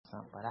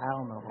something, but I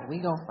don't know. But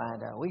we're going to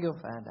find out. We're going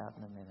to find out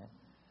in a minute.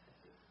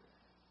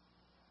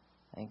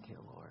 Thank you,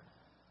 Lord.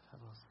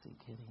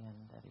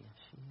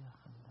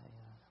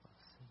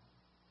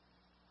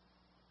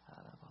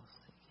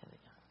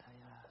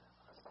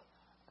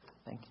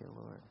 Thank you,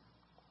 Lord.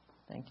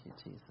 Thank you,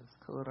 Jesus.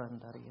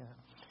 Kurandaria.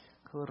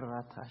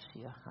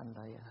 Kuratashia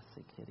handaya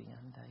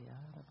sikiriandaya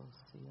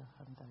rabosia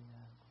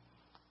handaya.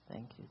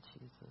 Thank you,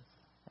 Jesus.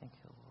 Thank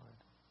you, Lord.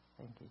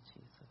 Thank you,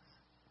 Jesus.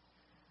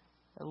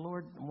 The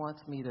Lord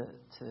wants me to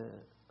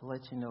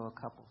let you know a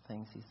couple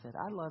things. He said,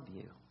 I love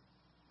you.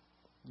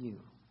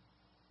 You,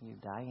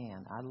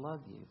 Diane, I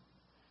love you.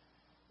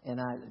 And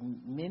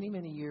many,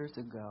 many years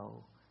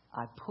ago,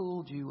 I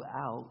pulled you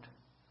out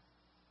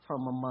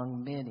from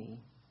among many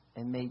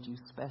and made you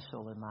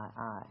special in my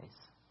eyes,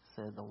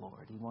 said the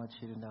Lord. He wants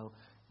you to know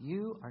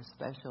you are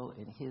special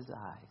in His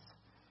eyes.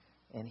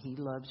 And He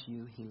loves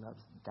you. He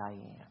loves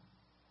Diane.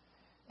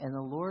 And the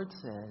Lord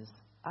says,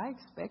 I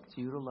expect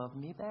you to love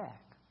me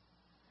back.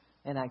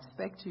 And I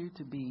expect you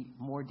to be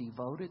more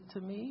devoted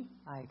to me.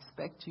 I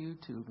expect you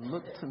to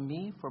look to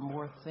me for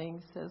more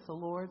things, says the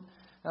Lord.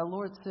 The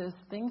Lord says,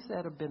 things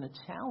that have been a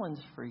challenge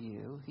for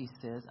you, He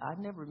says, I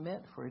never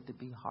meant for it to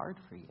be hard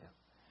for you.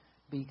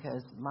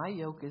 Because my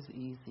yoke is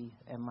easy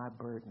and my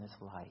burden is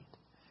light.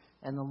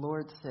 And the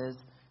Lord says,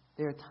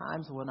 there are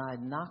times when I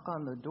knock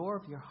on the door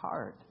of your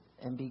heart,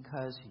 and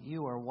because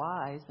you are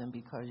wise and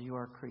because you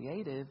are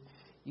creative,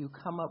 you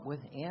come up with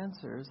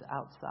answers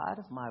outside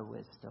of my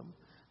wisdom.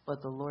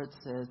 But the Lord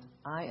says,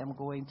 I am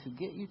going to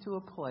get you to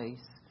a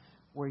place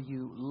where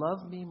you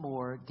love me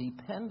more,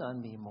 depend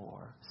on me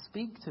more,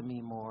 speak to me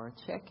more,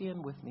 check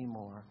in with me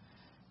more,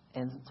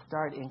 and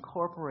start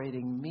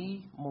incorporating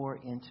me more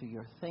into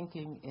your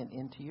thinking and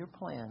into your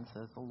plans,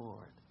 says the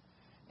Lord.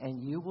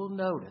 And you will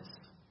notice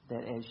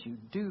that as you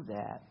do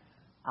that,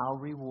 I'll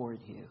reward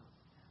you.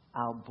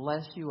 I'll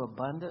bless you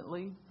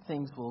abundantly.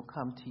 Things will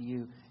come to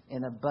you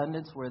in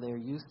abundance where there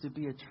used to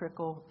be a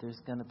trickle. There's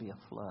going to be a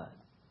flood.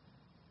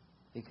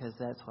 Because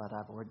that's what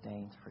I've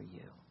ordained for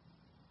you.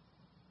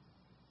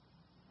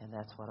 And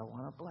that's what I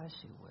want to bless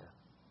you with,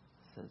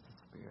 says the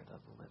Spirit of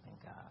the living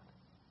God.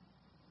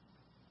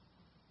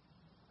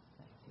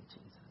 Thank you,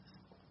 Jesus.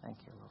 Thank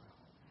you, Lord.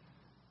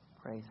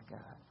 Praise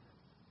God.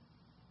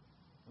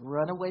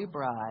 Runaway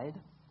bride,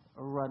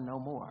 run no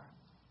more.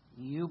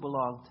 You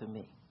belong to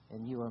me,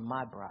 and you are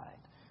my bride,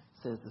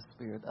 says the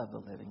Spirit of the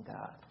living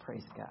God.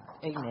 Praise God.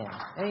 Amen.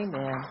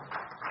 Amen.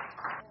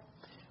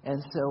 And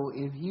so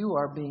if you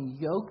are being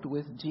yoked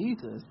with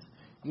Jesus,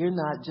 you're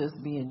not just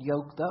being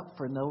yoked up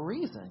for no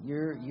reason.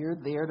 You're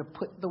there to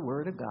put the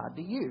Word of God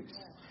to use.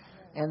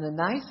 And the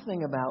nice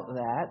thing about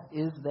that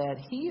is that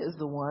He is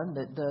the one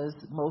that does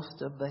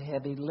most of the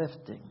heavy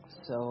lifting.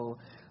 So,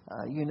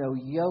 a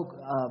yoke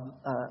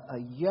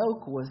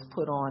was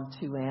put on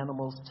two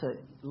animals to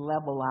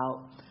level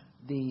out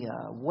the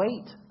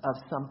weight of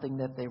something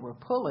that they were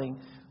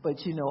pulling. But,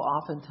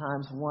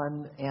 oftentimes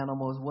one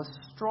animal was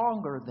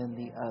stronger than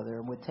the other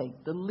and would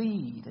take the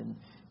lead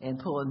and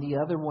pull. And the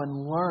other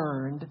one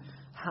learned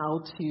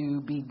how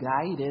to be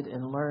guided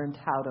and learned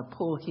how to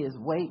pull his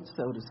weight,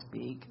 so to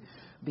speak,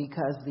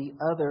 because the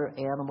other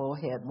animal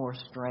had more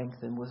strength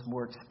and was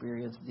more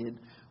experienced, did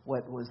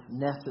what was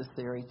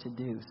necessary to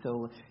do.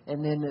 So,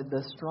 and then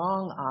the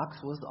strong ox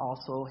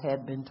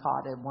had been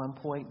taught at one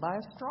point by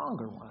a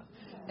stronger one.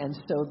 And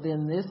so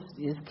then this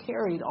is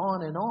carried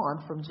on and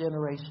on from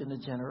generation to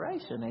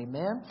generation.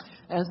 Amen.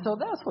 And so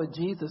that's what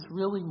Jesus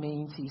really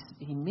means.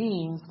 He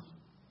means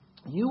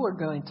you are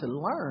going to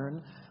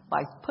learn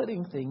by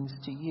putting things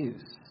to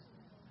use.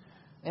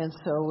 And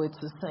so it's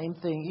the same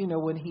thing,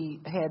 when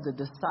He had the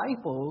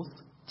disciples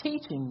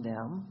teaching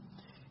them,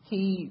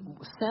 He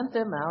sent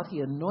them out, He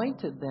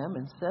anointed them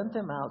and sent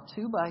them out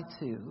 2 by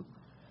 2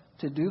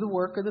 to do the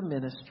work of the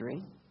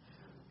ministry.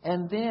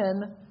 And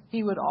then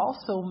He would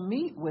also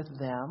meet with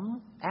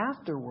them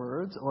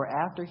afterwards, or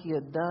after He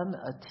had done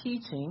a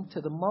teaching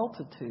to the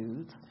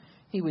multitudes.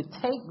 He would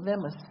take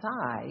them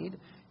aside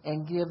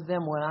and give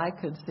them what I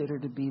consider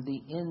to be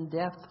the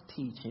in-depth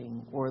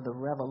teaching or the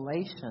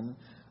revelation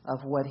of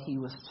what He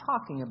was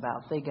talking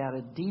about. They got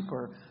a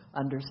deeper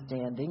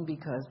understanding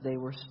because they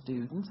were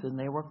students and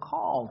they were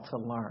called to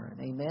learn.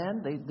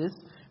 Amen.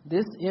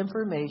 This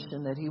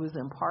information that He was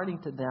imparting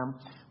to them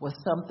was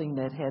something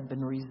that had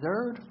been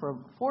reserved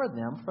for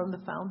them from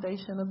the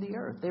foundation of the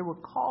earth. They were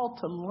called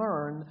to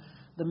learn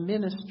the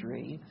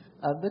ministry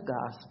of the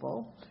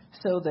gospel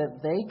so that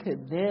they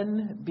could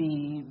then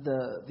be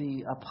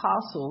the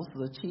apostles,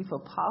 the chief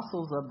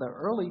apostles of the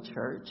early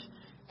church,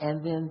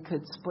 and then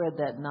could spread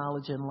that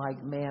knowledge in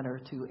like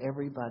manner to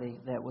everybody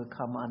that would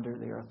come under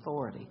their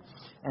authority.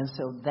 And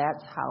so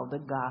that's how the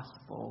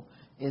gospel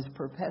is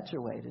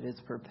perpetuated. It's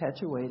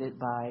perpetuated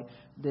by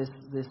this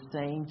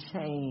same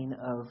chain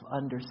of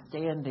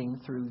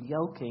understanding through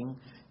yoking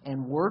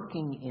and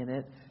working in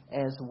it,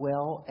 as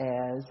well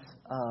as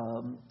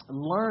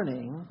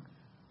learning.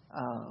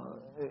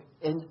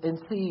 And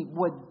see,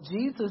 what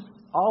Jesus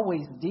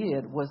always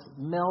did was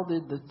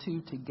melded the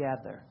two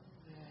together.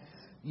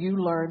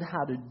 You learn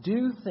how to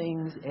do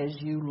things as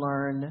you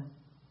learn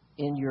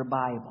in your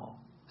Bible,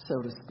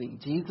 so to speak.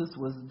 Jesus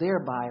was their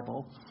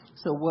Bible.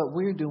 So what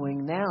we're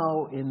doing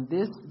now in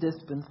this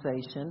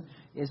dispensation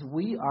is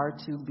we are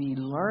to be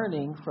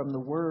learning from the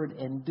Word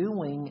and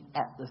doing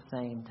at the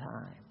same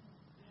time.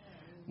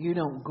 You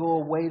don't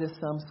go away to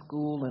some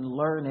school and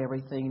learn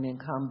everything and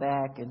come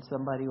back and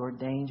somebody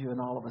ordains you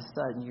and all of a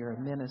sudden you're a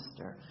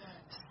minister.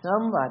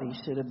 Somebody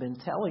should have been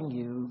telling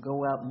you,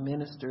 go out and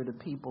minister to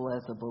people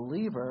as a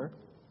believer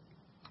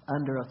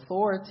under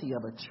authority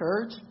of a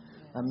church,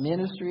 a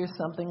ministry or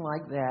something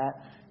like that,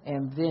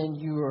 and then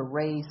you are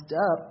raised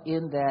up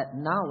in that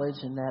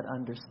knowledge and that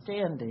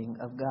understanding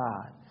of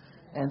God.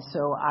 And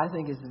so I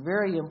think it's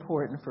very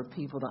important for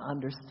people to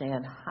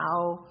understand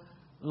how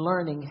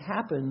learning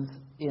happens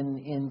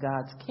in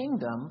God's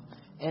kingdom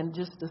and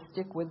just to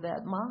stick with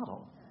that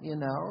model, you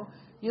know.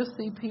 You'll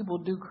see people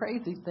do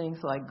crazy things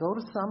like go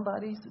to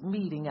somebody's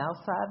meeting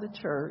outside the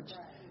church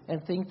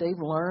and think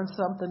they've learned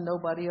something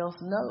nobody else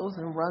knows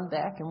and run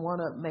back and want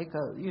to make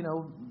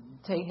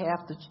take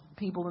half the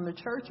people in the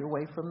church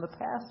away from the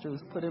pastor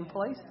who's put in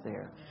place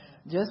there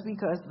just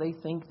because they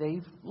think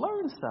they've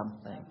learned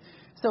something.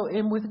 So,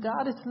 and with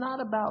God, it's not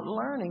about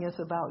learning. It's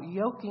about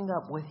yoking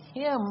up with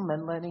Him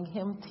and letting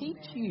Him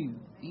teach you.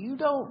 You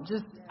don't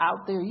just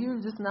out there,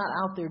 you're just not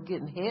out there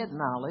getting head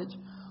knowledge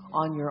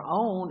on your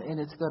own and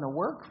it's going to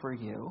work for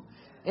you.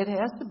 It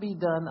has to be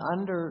done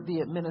under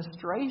the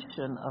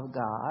administration of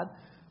God,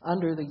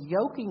 under the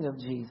yoking of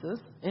Jesus,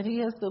 and He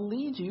has to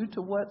lead you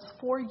to what's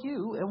for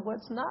you and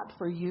what's not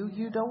for you.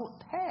 You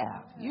don't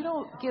have. You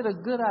don't get a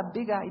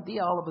big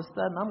idea all of a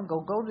sudden, I'm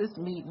going to go to this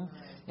meeting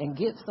and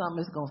get something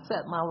that's going to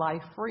set my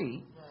life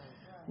free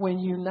when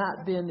you've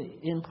not been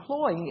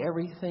employing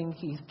everything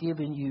He's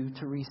given you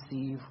to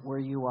receive where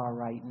you are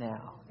right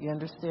now. You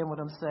understand what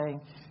I'm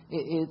saying?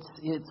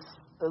 It's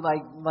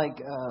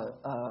like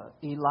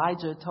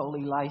Elijah told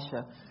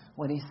Elisha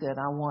when he said,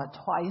 I want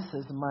twice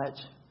as much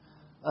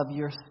of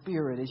your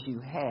spirit as you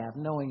have,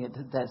 knowing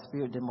that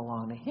spirit didn't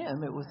belong to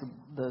him. It was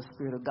the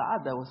Spirit of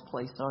God that was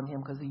placed on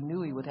him because he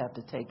knew he would have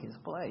to take his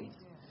place.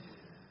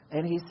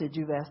 And he said,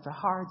 you've asked a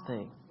hard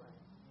thing.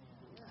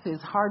 See,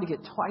 it's hard to get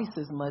twice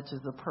as much as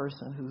the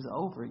person who's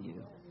over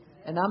you.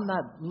 And I'm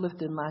not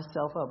lifting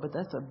myself up, but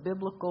that's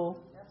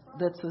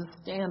a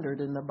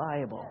standard in the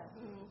Bible.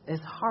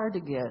 It's hard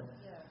to get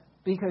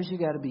because you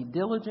got to be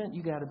diligent,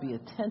 you got to be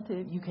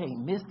attentive, you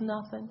can't miss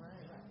nothing,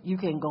 you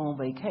can't go on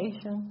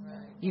vacation.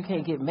 You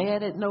can't get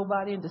mad at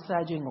nobody and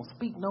decide you ain't going to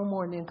speak no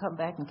more and then come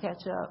back and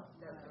catch up.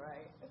 That's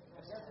right.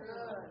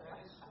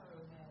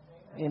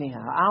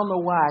 Anyhow, I don't know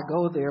why I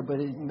go there, but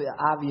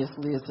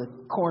obviously it's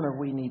a corner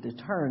we need to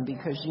turn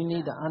because you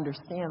need to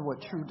understand what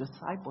true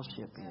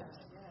discipleship is.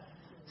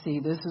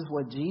 See, this is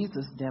what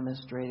Jesus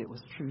demonstrated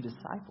was true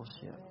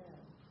discipleship.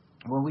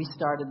 When we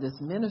started this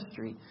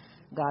ministry,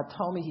 God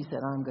told me, He said,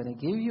 I'm going to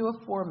give you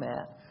a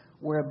format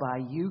whereby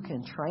you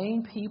can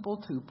train people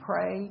to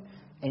pray.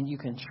 And you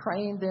can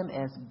train them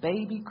as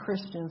baby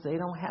Christians. They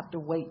don't have to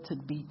wait to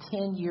be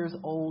 10 years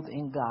old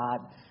in God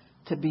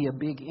to be a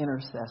big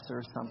intercessor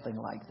or something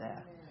like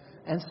that.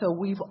 And so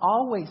we've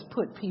always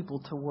put people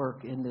to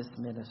work in this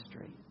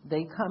ministry.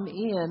 They come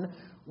in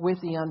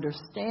with the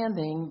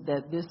understanding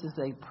that this is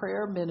a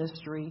prayer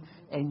ministry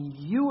and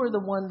you are the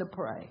one to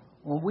pray.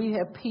 When we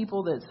have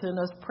people that send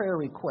us prayer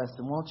requests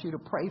and want you to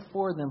pray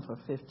for them for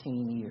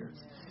 15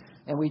 years.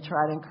 And we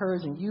try to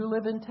encourage them. You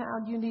live in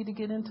town, you need to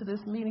get into this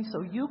meeting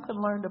so you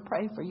can learn to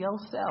pray for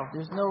yourself.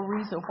 There's no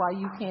reason why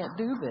you can't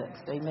do this.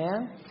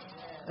 Amen?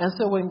 And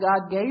so when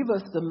God gave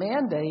us the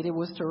mandate, it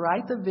was to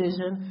write the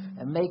vision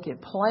and make it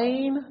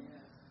plain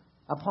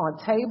upon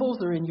tables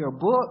or in your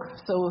book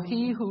so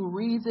he who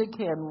reads it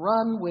can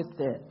run with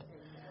it.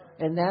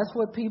 And that's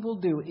what people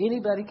do.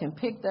 Anybody can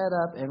pick that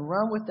up and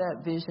run with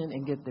that vision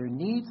and get their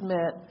needs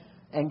met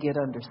and get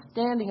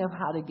understanding of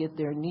how to get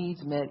their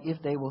needs met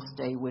if they will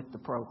stay with the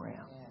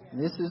program.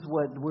 This is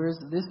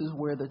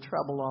where the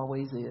trouble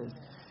always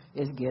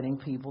is getting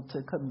people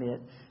to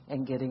commit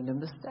and getting them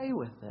to stay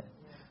with it.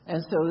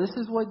 And so this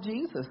is what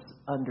Jesus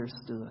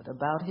understood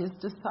about his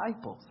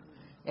disciples.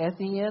 At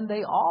the end,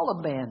 they all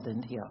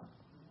abandoned him.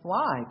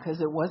 Why?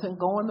 Because it wasn't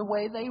going the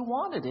way they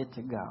wanted it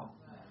to go.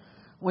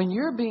 When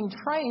you're being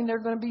trained, there are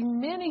going to be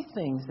many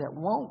things that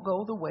won't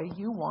go the way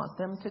you want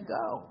them to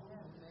go.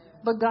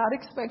 But God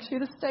expects you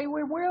to stay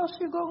where else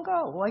you going to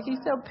go? Like he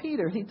told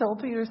Peter, you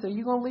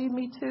going to leave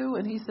me too?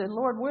 And he said,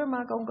 Lord, where am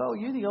I going to go?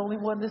 You're the only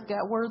one that's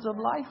got words of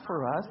life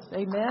for us.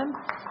 Amen?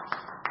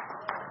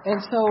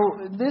 And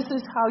so this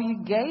is how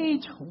you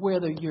gauge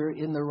whether you're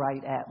in the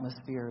right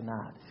atmosphere or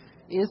not.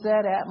 Is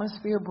that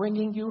atmosphere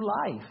bringing you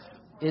life?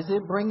 Is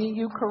it bringing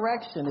you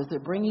correction? Is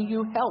it bringing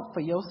you help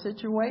for your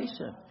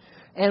situation?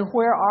 And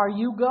where are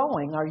you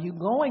going? Are you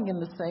going in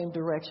the same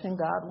direction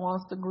God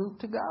wants the group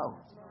to go?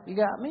 You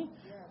got me?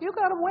 You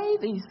got to weigh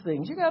these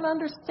things. You got to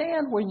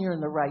understand when you're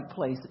in the right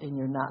place and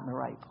you're not in the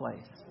right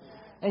place.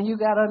 And you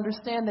got to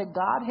understand that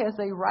God has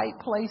a right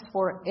place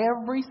for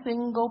every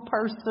single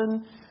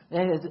person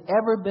that has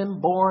ever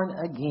been born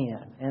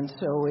again. And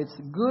so it's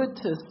good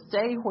to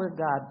stay where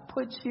God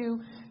puts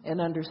you and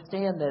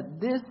understand that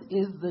this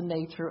is the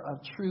nature of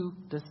true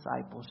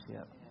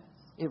discipleship.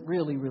 It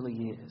really,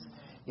 really is.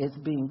 It's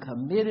being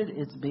committed.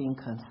 It's being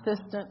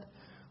consistent.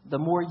 The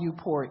more you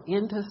pour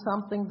into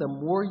something, the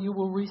more you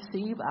will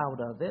receive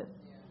out of it.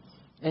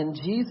 And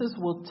Jesus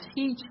will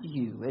teach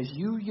you, as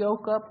you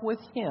yoke up with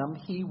him,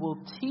 he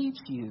will teach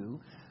you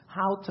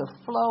how to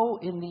flow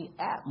in the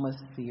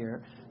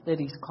atmosphere that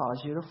he's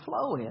caused you to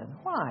flow in.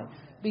 Why?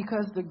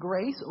 Because the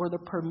grace or the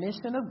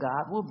permission of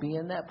God will be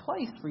in that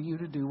place for you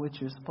to do what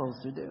you're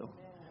supposed to do.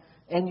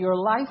 And your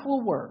life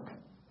will work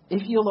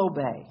if you'll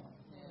obey.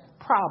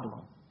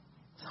 Problem.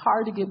 It's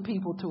hard to get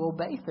people to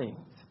obey things.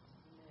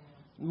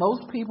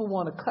 Most people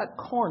want to cut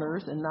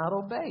corners and not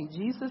obey.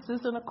 Jesus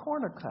isn't a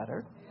corner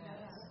cutter.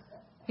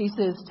 He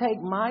says,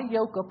 take my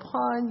yoke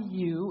upon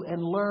you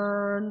and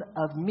learn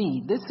of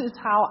me. This is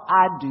how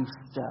I do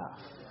stuff.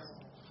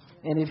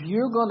 And if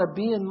you're going to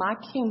be in my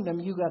kingdom,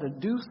 you got to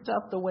do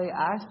stuff the way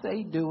I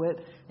say do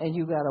it. And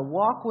you got to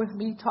walk with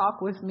me, talk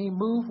with me,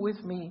 move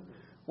with me.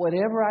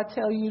 Whatever I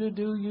tell you to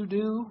do, you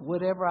do.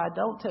 Whatever I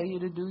don't tell you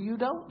to do, you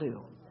don't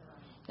do.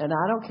 And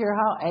I don't care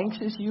how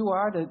anxious you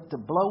are to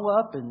blow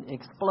up and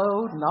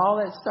explode and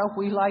all that stuff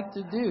we like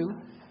to do.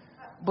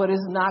 But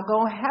it's not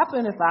going to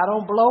happen if I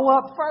don't blow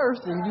up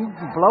first, and you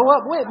blow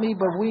up with me,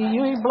 but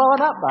you ain't blowing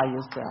up by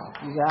yourself.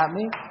 You got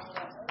me?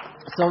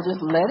 So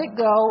just let it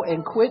go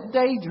and quit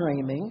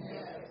daydreaming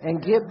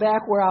and get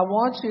back where I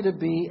want you to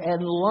be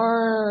and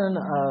learn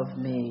of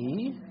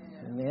me.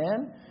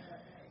 Amen.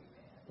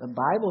 The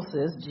Bible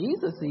says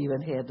Jesus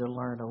even had to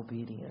learn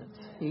obedience.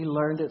 He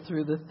learned it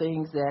through the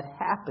things that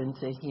happened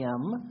to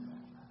him,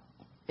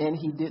 and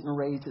he didn't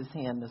raise his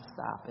hand to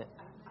stop it.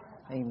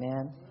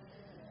 Amen.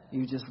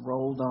 You just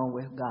rolled on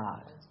with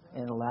God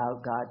and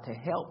allowed God to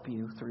help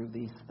you through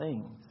these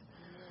things.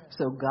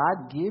 So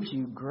God gives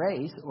you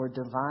grace or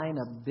divine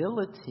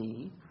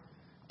ability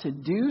to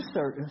do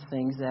certain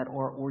things that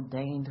are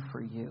ordained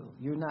for you.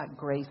 You're not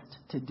graced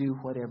to do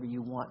whatever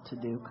you want to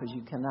do because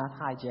you cannot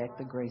hijack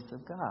the grace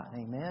of God.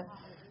 Amen?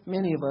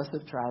 Many of us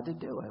have tried to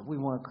do it. We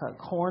want to cut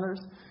corners.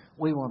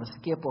 We want to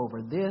skip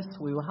over this.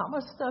 How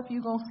much stuff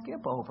you going to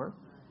skip over?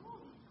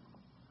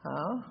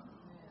 Huh?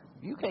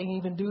 You can't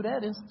even do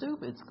that in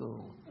stupid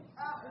school.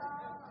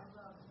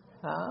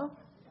 Huh?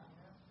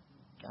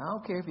 I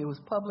don't care if it was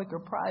public or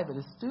private.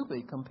 It's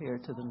stupid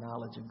compared to the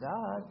knowledge of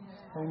God.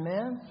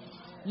 Amen?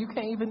 You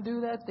can't even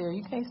do that there.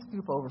 You can't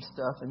scoop over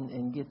stuff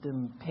and get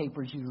them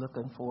papers you're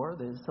looking for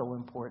that is so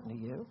important to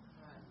you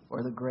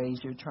or the grades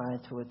you're trying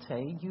to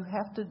attain. You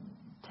have to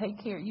take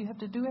care. You have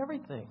to do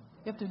everything.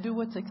 You have to do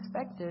what's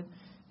expected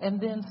and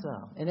then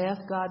some and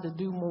ask God to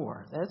do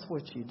more. That's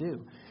what you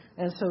do.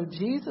 And so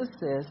Jesus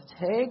says,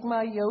 take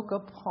my yoke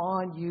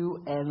upon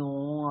you and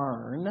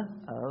learn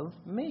of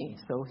me.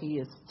 So he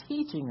is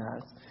teaching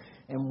us.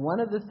 And one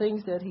of the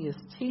things that he is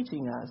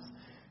teaching us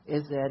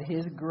is that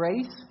his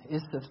grace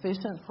is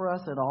sufficient for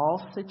us in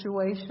all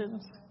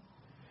situations.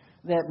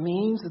 That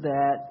means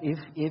that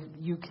if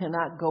you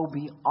cannot go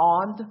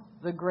beyond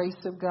the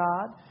grace of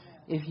God,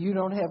 if you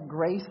don't have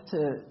grace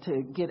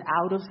to get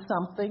out of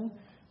something,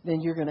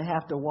 then you're going to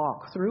have to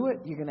walk through it.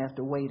 You're going to have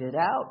to wait it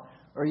out.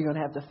 Or you're going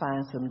to have to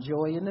find some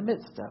joy in the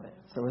midst of it.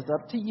 So it's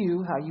up to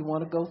you how you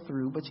want to go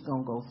through, but you're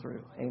going to go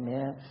through.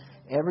 Amen.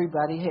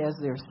 Everybody has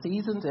their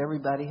seasons.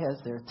 Everybody has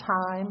their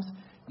times.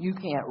 You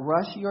can't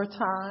rush your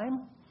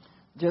time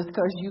just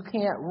because you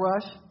can't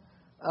rush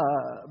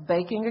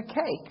baking a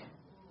cake.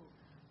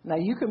 Now,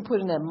 you can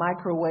put in that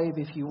microwave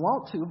if you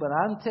want to, but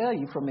I'll tell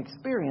you from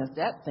experience,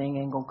 that thing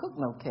ain't going to cook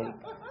no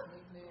cake.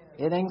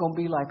 It ain't going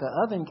to be like an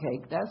oven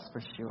cake, that's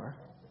for sure.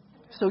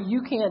 So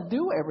you can't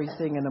do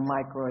everything in the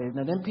microwave.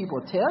 Now, then people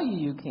tell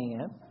you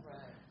can.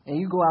 And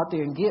you go out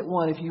there and get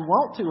one if you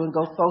want to and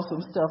go throw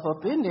some stuff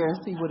up in there and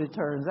see what it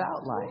turns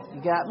out like.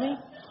 You got me?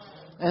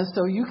 And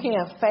so you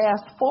can't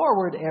fast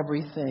forward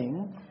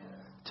everything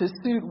to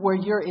suit where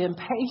your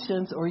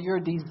impatience or your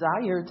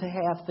desire to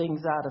have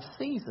things out of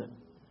season.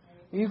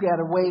 You got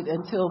to wait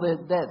until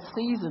that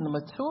season, the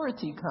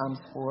maturity comes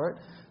for it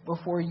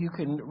before you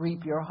can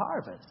reap your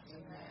harvest.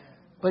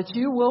 But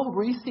you will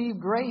receive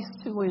grace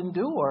to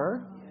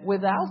endure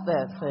without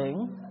that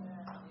thing.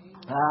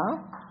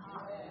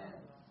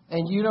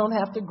 And you don't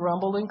have to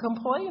grumble and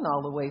complain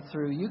all the way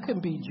through. You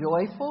can be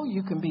joyful.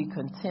 You can be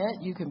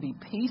content. You can be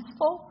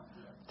peaceful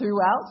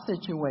throughout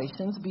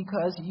situations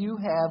because you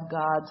have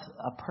God's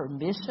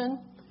permission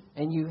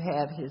and you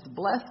have his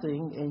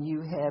blessing and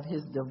you have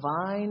his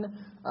divine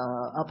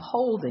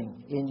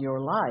upholding in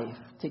your life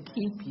to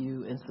keep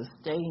you and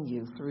sustain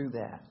you through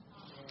that.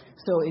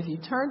 So if you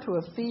turn to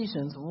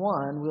Ephesians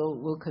 1,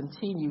 we'll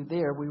continue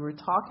there. We were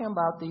talking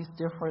about these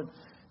different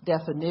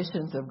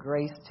definitions of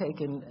grace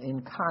taken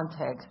in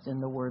context in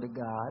the Word of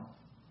God.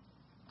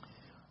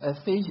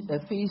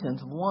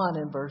 Ephesians 1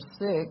 and verse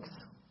 6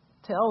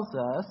 tells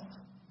us,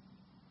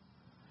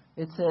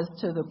 it says,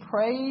 to the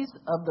praise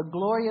of the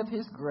glory of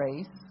his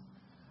grace,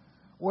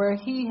 where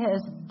he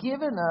has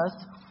given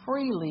us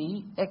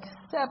freely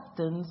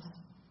acceptance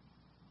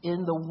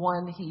in the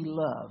one he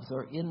loves,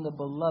 or in the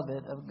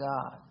beloved of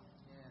God.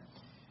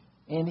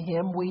 In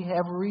him we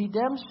have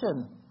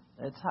redemption.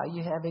 That's how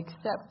you have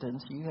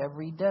acceptance. You have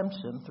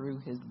redemption through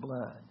his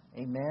blood.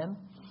 Amen?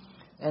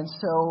 And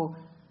so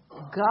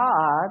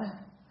God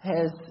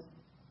has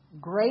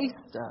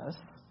graced us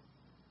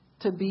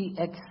to be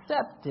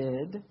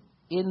accepted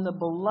in the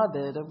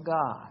beloved of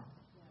God.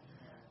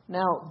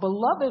 Now,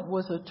 beloved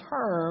was a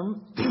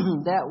term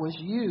that was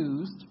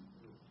used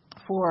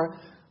for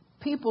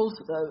people's,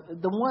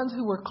 the ones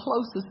who were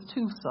closest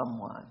to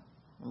someone.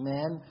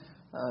 Amen.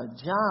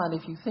 John,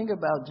 if you think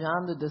about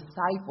John the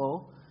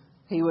disciple,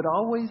 he would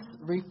always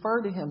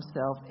refer to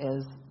himself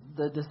as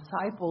the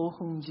disciple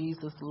whom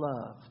Jesus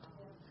loved.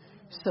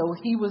 So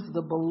he was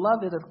the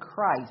beloved of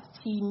Christ.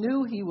 He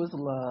knew he was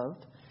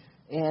loved,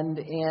 and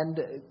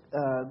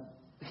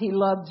he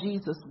loved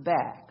Jesus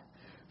back.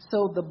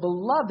 So the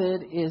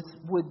beloved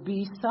would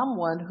be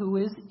someone who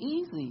is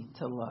easy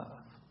to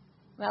love.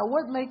 Now,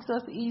 what makes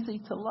us easy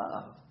to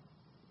love?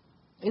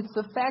 It's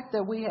the fact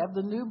that we have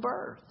the new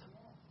birth.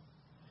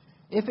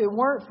 If it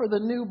weren't for the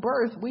new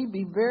birth, we'd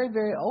be very,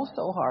 very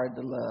so hard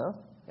to love.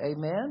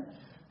 Amen?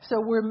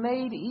 So we're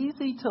made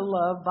easy to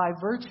love by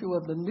virtue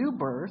of the new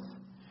birth.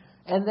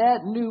 And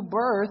that new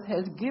birth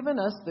has given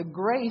us the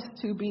grace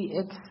to be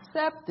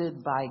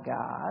accepted by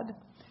God,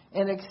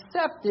 and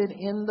accepted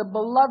in the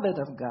beloved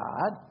of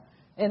God,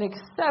 and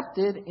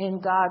accepted in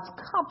God's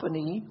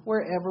company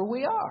wherever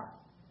we are.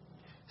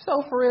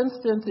 So, for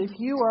instance, if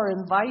you are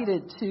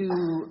invited to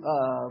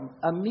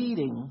a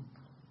meeting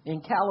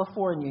in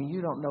California,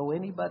 you don't know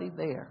anybody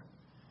there,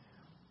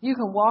 you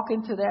can walk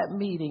into that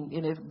meeting,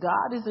 and if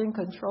God is in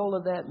control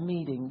of that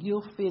meeting,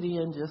 you'll fit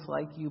in just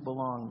like you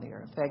belong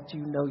there. In fact,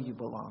 you know you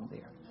belong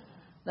there.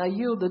 Now,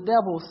 the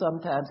devil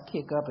sometimes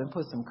kick up and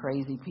put some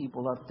crazy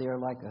people up there,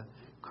 like a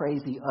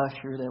crazy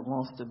usher that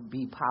wants to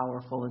be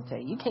powerful and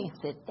say, you can't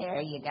sit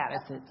there, you got to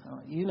sit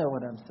somewhere. You know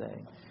what I'm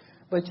saying.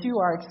 But you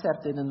are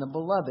accepted in the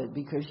beloved,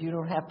 because you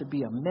don't have to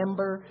be a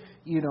member.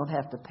 You don't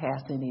have to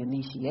pass any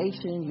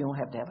initiation. You don't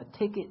have to have a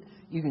ticket.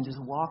 You can just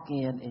walk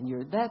in,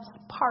 and that's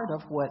part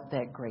of what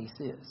that grace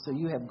is. So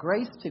you have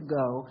grace to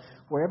go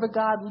wherever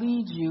God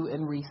leads you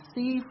and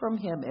receive from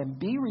him and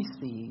be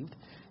received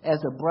as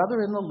a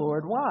brother in the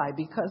Lord. Why?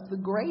 Because the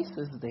grace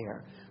is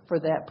there for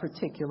that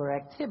particular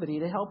activity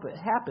to help it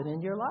happen in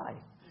your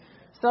life.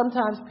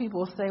 Sometimes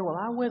people say, well,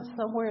 I went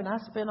somewhere and I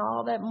spent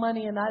all that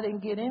money and I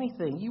didn't get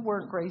anything. You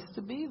weren't graced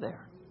to be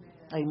there.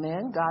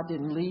 Amen. God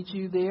didn't lead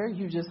you there.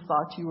 You just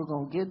thought you were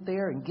going to get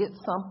there and get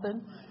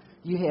something.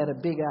 You had a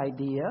big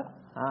idea,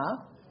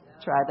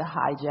 tried to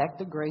hijack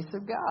the grace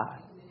of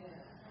God.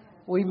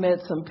 We met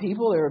some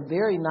people. They were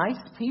very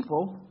nice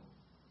people.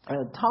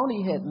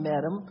 Tony had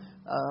met them.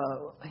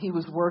 He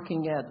was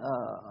working at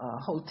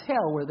a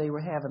hotel where they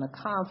were having a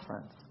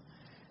conference.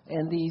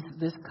 And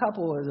this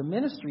couple, or the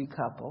ministry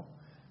couple,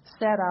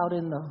 sat out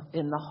in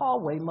the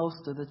hallway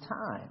most of the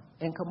time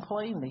and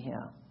complained to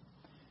him.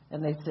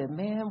 And they said,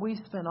 man, we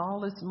spent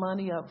all this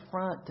money up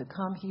front to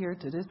come here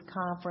to this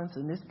conference,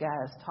 and this guy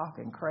is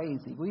talking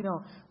crazy.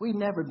 We've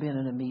never been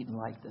in a meeting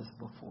like this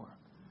before.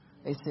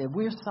 They said,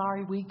 we're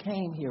sorry we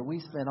came here. We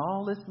spent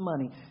all this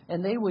money.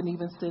 And they wouldn't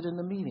even sit in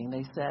the meeting.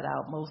 They sat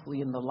out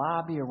mostly in the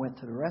lobby, or went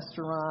to the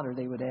restaurant, or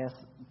they would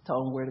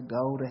tell them where to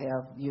go to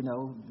have,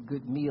 a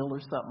good meal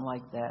or something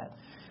like that.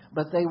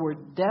 But they were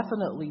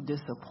definitely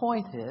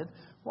disappointed.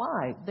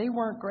 Why? They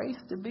weren't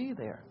graced to be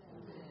there.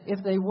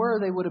 If they were,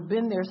 they would have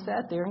been there,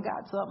 sat there, and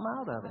got something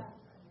out of it.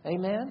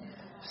 Amen?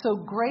 So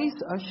grace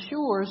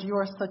assures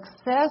your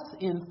success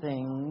in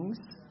things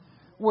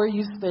where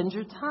you spend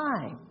your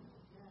time.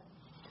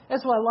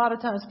 That's why a lot of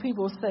times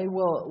people say,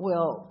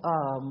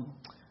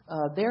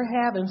 they're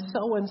having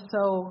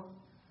so-and-so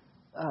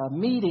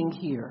meeting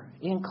here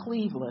in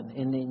Cleveland.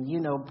 And then,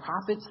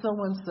 prophet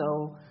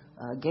so-and-so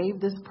gave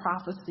this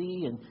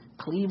prophecy, and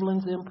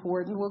Cleveland's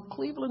important. Well,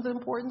 Cleveland's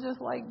important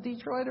just like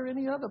Detroit or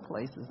any other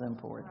place is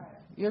important.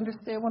 You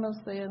understand what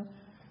I'm saying?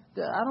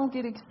 I don't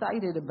get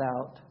excited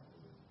about,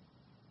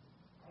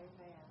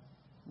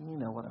 you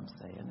know what I'm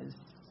saying.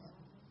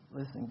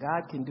 Listen,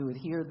 God can do it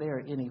here, there,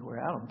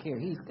 anywhere. I don't care.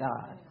 He's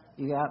God.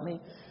 You got me?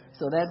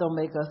 So that don't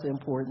make us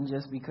important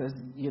just because,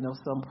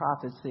 some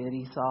prophet said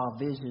he saw a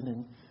vision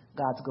and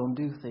God's going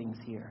to do things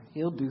here.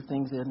 He'll do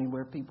things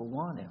anywhere people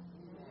want him.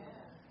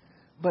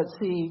 But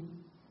see,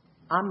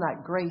 I'm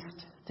not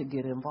graced to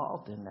get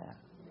involved in that.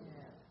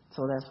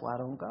 So that's why I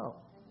don't go.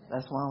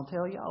 That's why I don't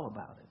tell y'all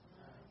about it.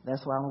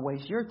 That's why I don't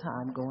waste your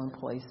time going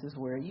places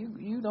where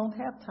you don't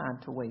have time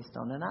to waste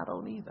on, and I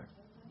don't either.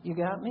 You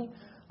got me?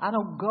 I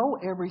don't go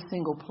every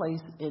single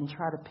place and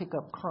try to pick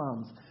up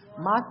crumbs.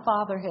 My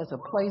Father has a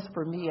place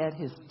for me at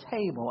his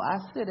table. I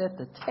sit at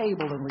the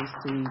table and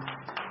receive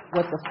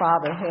what the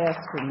Father has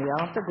for me. I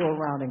don't have to go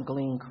around and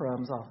glean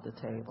crumbs off the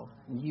table.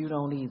 You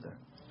don't either.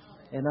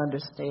 And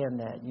understand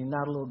that. You're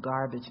not a little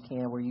garbage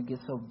can where you get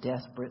so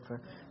desperate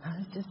for, I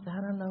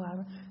don't know.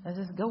 I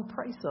just go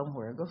pray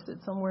somewhere. Go sit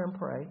somewhere and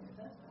pray.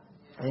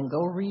 and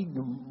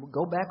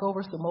go back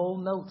over some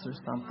old notes or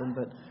something.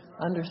 But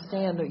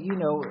understand that,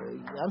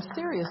 I'm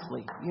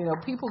seriously,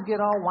 people get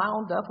all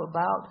wound up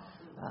about,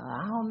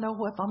 I don't know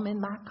if I'm in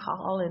my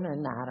calling or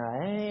not,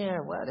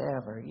 or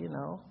whatever,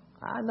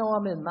 I know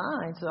I'm in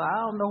mine, so I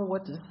don't know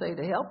what to say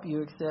to help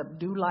you except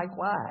do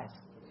likewise.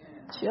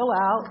 Chill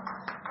out,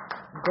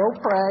 go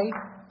pray,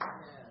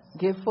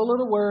 get full of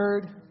the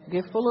Word,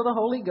 get full of the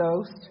Holy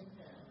Ghost,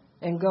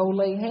 and go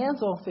lay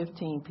hands on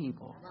 15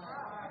 people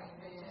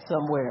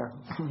somewhere.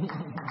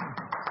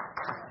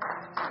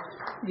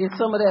 Get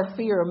some of that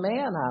fear of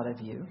man out of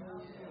you.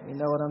 You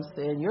know what I'm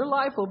saying? Your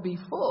life will be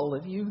full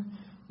if you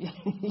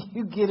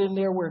get in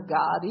there where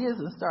God is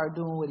and start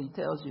doing what He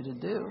tells you to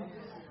do.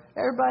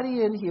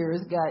 Everybody in here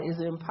is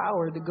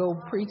empowered to go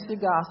preach the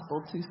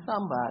gospel to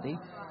somebody,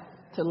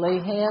 to lay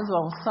hands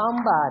on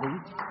somebody.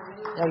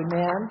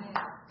 Amen.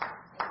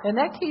 And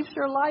that keeps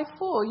your life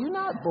full. You're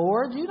not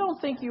bored. You don't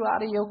think you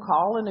out of your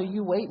calling, or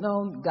you waiting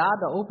on God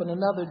to open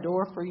another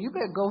door for you. You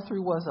better go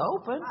through what's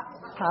open.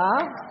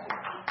 Huh?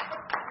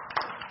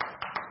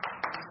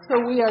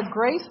 So we are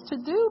graced to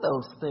do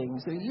those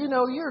things.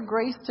 You're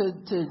graced to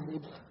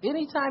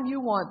anytime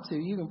you want to,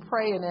 you can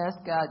pray and ask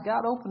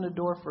God, open the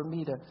door for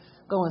me to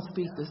go and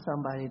speak to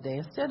somebody today.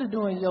 Instead of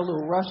doing your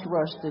little rush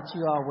that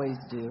you always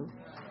do.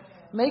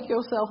 Make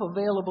yourself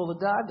available to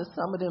God to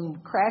some of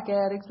them crack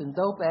addicts and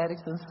dope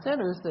addicts and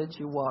sinners that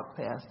you walk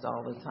past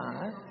all the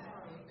time.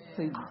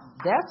 See,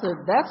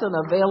 that's an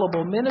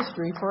available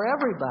ministry for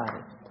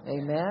everybody.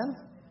 Amen.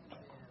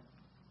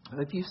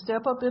 If you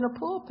step up in a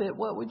pulpit,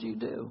 what would you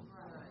do?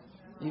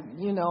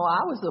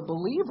 I was a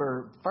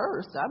believer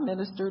first. I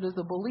ministered as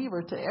a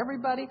believer to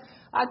everybody.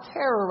 I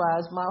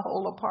terrorized my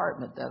whole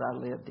apartment that I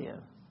lived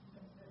in.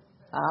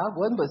 I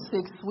wasn't but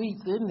 6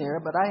 suites in there,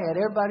 but I had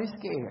everybody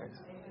scared.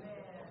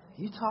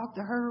 You talked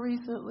to her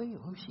recently?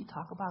 Oh, she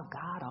talk about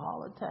God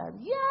all the time.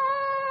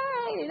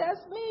 Yay!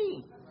 That's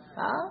me.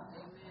 Huh?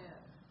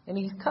 And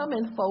He's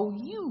coming for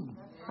you.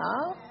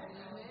 Huh?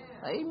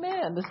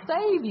 Amen. To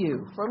save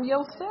you from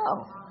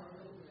yourself.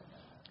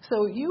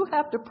 So you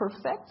have to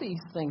perfect these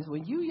things.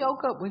 When you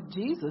yoke up with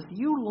Jesus,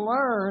 you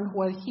learn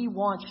what He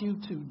wants you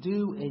to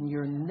do, and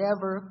you're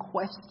never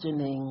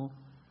questioning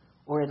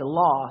or at a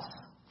loss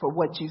for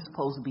what you're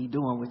supposed to be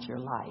doing with your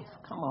life.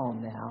 Come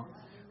on now.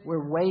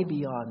 We're way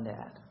beyond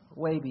that.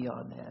 Way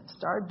beyond that.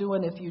 Start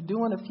doing, if you're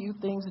doing a few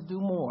things,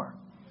 do more.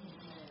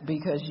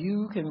 Because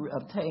you can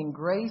obtain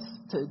grace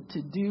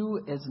to do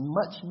as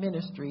much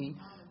ministry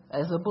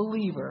as a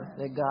believer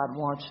that God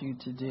wants you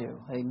to do.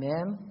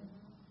 Amen?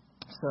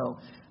 So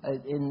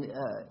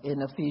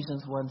in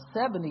Ephesians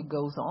 1:7, he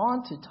goes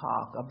on to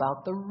talk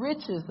about the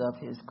riches of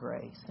His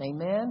grace.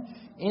 Amen?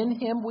 In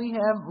Him we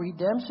have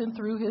redemption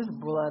through His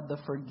blood, the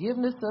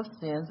forgiveness of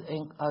sins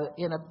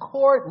in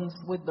accordance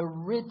with the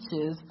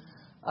riches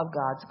of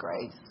God's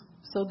grace.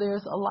 So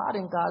there's a lot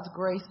in God's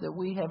grace that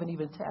we haven't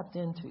even tapped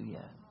into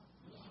yet.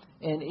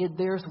 And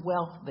there's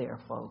wealth there,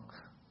 folks.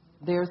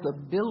 There's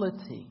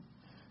ability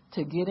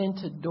to get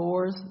into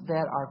doors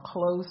that are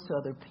closed to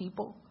other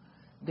people.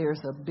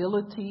 There's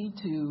ability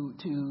to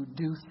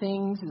do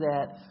things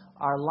that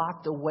are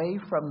locked away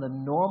from the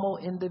normal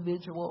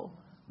individual.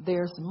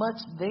 There's much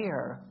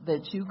there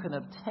that you can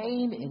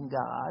obtain in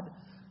God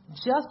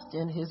just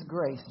in His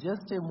grace,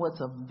 just in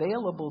what's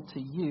available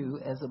to you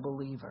as a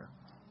believer.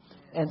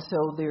 And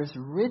so there's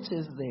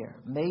riches there.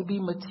 Maybe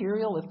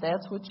material, if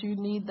that's what you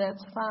need,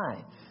 that's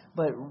fine.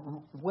 But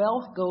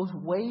wealth goes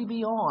way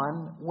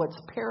beyond what's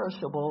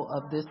perishable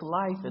of this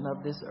life and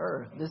of this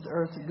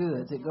earth's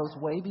goods. It goes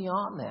way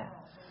beyond that.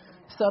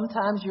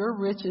 Sometimes your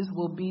riches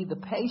will be the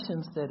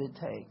patience that it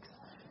takes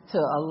to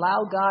allow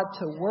God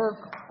to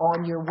work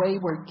on your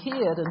wayward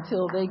kid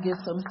until they get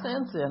some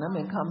sense in them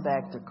and come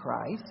back to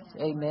Christ.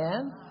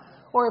 Amen.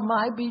 Or it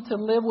might be to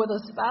live with a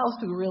spouse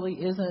who really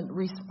isn't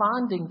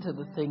responding to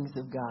the things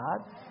of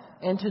God,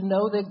 and to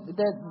know that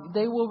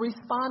they will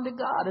respond to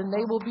God, and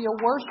they will be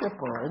a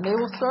worshiper, and they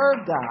will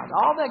serve God,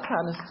 all that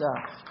kind of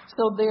stuff.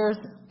 So there's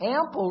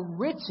ample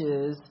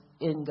riches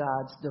in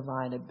God's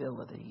divine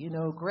ability.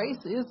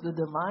 Grace is the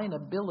divine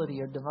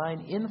ability or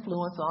divine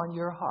influence on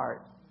your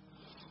heart.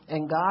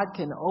 And God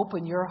can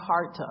open your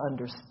heart to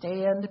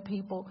understand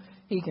people.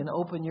 He can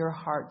open your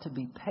heart to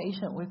be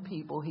patient with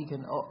people. He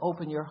can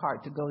open your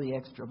heart to go the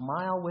extra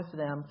mile with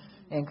them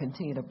and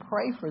continue to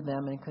pray for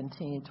them and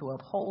continue to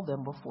uphold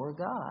them before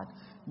God,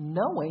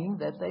 knowing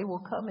that they will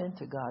come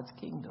into God's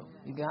kingdom.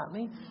 You got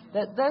me?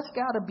 That's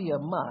got to be a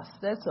must.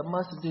 That's a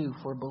must-do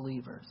for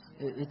believers.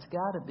 It's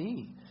got to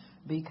be,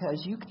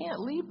 because you can't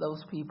leave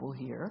those people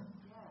here,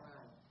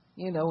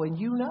 and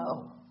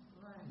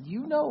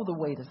You know the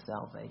way to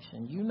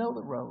salvation. You know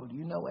the road.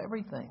 You know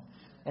everything.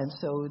 And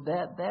so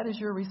that is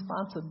your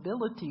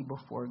responsibility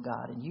before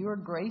God. And you are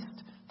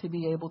graced to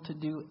be able to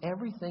do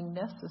everything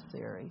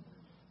necessary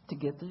to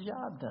get the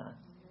job done.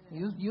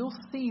 You'll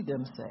see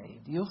them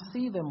saved. You'll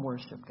see them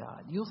worship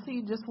God. You'll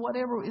see just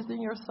whatever is in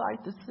your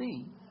sight to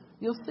see.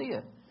 You'll see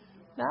it.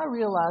 Now, I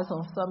realize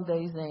on some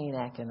days they ain't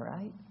acting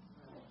right.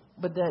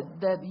 But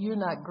that you're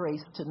not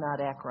graced to not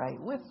act right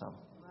with them.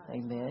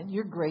 Amen.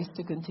 You're graced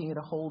to continue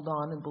to hold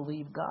on and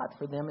believe God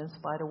for them in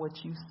spite of what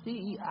you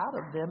see out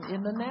of them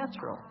in the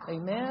natural.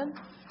 Amen.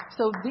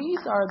 So these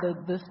are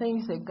the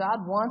things that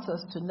God wants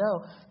us to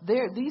know.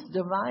 These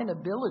divine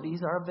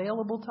abilities are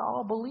available to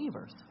all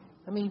believers.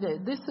 I mean,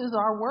 this is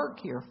our work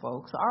here,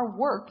 folks. Our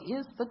work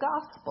is the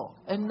gospel,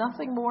 and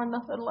nothing more,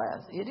 nothing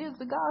less. It is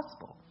the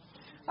gospel.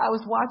 I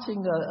was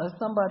watching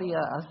somebody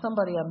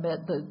I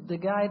met, the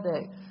guy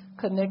that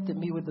connected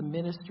me with the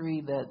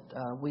ministry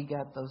that we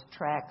got those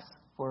tracts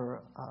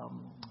for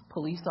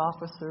police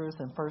officers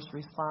and first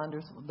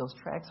responders, those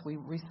tracts we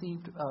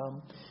received.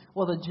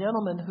 Well, the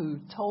gentleman who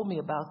told me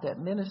about that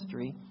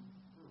ministry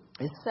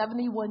is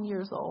 71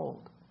 years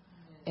old.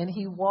 And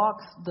he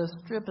walks the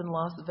strip in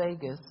Las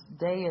Vegas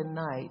day and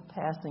night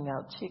passing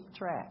out chick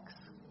tracts.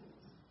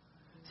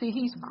 See,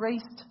 he's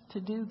graced to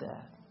do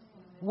that.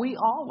 We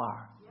all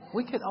are.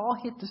 We could all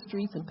hit the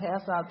streets and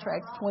pass out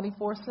tracts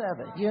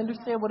 24/7. You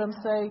understand what I'm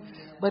saying?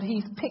 But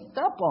he's picked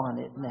up on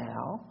it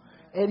now.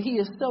 And he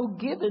is so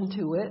given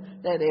to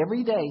it that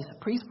every day,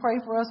 please pray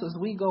for us as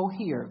we go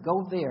here,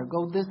 go there,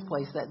 go this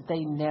place, that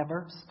they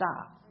never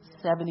stop.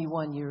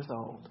 71 years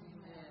old.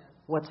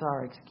 What's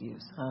our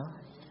excuse, huh?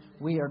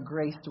 We are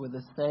graced with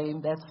the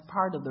same. That's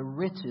part of the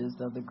riches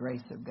of the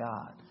grace of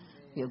God.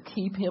 He'll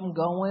keep him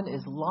going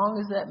as long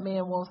as that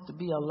man wants to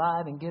be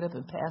alive and get up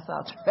and pass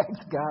out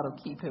tracts. God will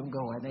keep him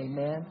going.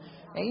 Amen.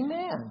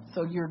 Amen.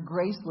 So you're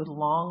graced with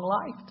long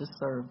life to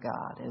serve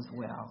God as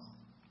well.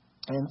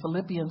 And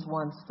Philippians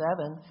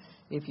 1:7,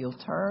 if you'll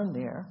turn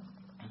there.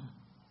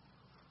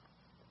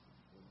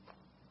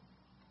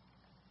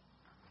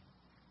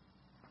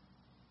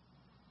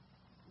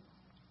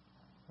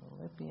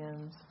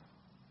 Philippians.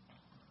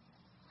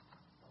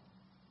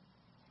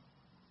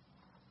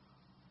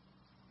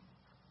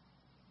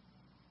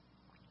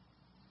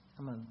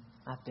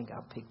 I think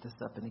I'll pick this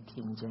up in the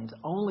King James,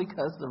 only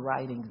because the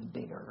writing's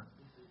bigger.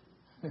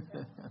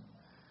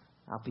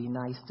 I'll be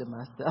nice to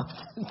myself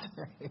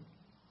today.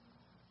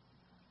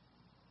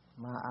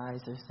 My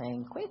eyes are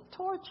saying, quit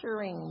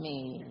torturing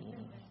me.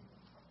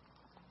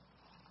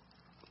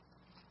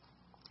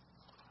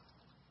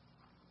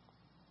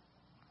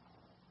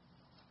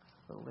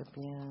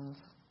 Philippians.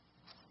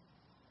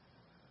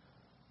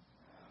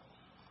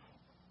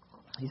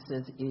 He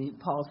says,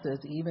 Paul says,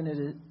 even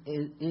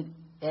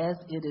as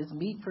it is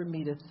meet for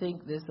me to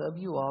think this of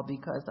you all,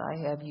 because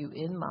I have you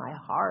in my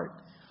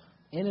heart,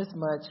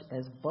 inasmuch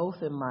as both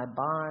in my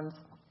bonds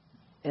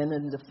and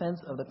in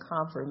defense of the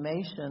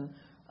confirmation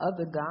of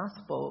the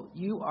gospel,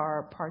 you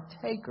are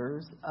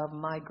partakers of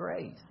my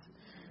grace.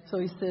 So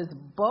he says,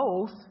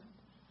 both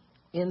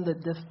in the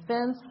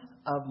defense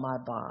of my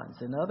bonds.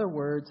 In other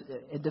words,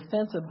 a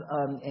defense of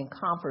and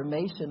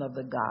confirmation of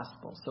the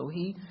gospel. So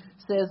he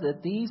says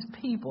that these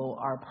people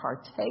are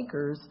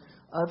partakers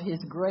of his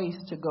grace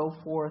to go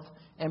forth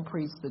and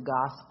preach the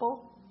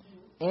gospel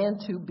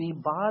and to be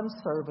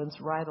bondservants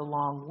right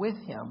along with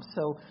him.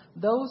 So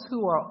those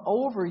who are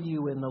over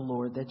you in the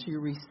Lord that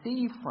you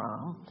receive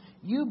from,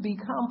 you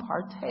become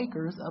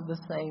partakers of the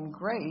same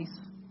grace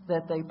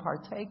that they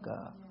partake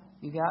of.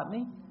 You got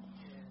me?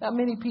 Now,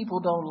 many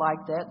people don't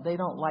like that. They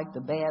don't like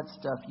the bad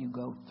stuff you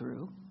go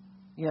through.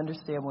 You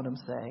understand what I'm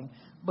saying?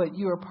 But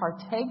you are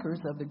partakers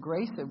of the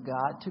grace of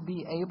God to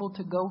be able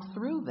to go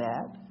through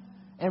that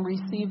and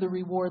receive the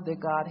reward that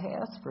God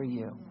has for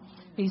you.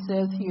 He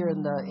says here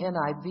in the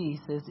NIV,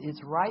 says,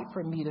 it's right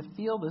for me to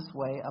feel this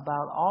way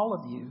about all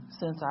of you,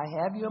 since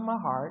I have you in my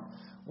heart,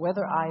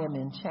 whether I am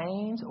in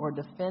chains or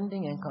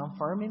defending and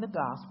confirming the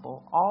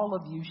gospel, all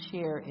of you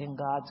share in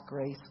God's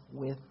grace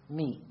with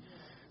me.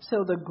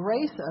 So the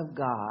grace of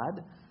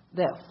God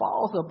that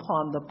falls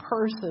upon the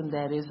person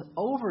that is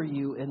over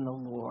you in the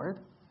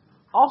Lord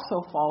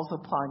also falls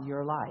upon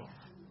your life.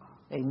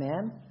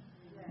 Amen?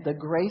 The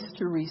grace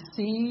to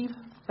receive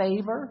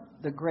favor,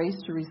 the grace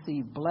to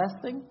receive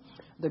blessing,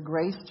 the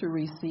grace to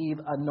receive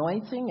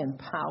anointing and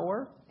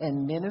power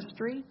and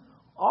ministry,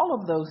 all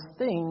of those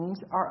things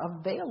are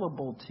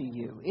available to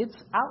you.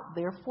 It's out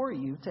there for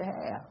you to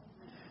have.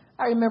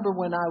 I remember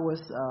when I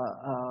was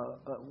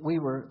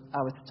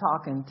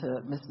talking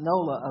to Miss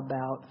Nola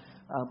about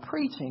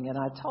preaching, and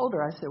I told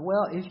her, I said,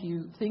 well, if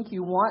you think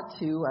you want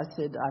to, I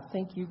said, I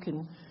think you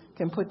can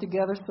put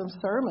together some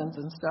sermons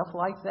and stuff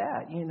like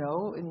that, you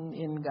know,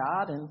 in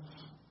God. And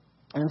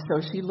so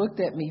she looked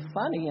at me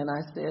funny, and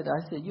I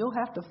said, you'll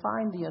have to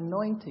find the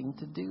anointing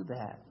to do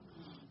that.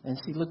 And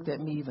she looked at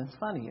me even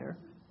funnier.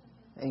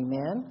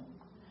 Amen.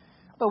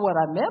 But what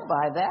I meant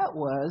by that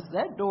was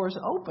that door's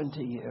open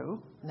to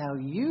you. Now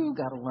you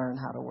got to learn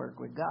how to work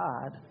with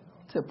God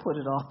to put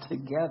it all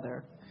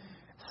together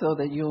so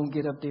that you don't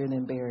get up there and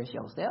embarrass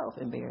yourself,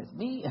 embarrass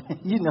me.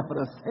 You know what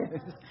I'm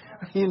saying?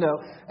 You know,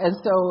 and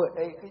so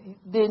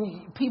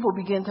then people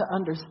begin to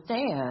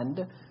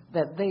understand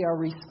that they are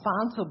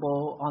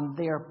responsible on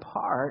their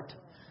part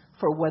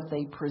for what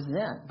they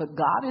present. But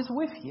God is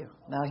with you.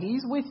 Now,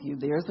 he's with you.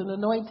 There's an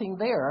anointing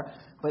there,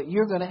 but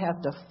you're going to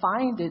have to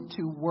find it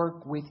to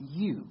work with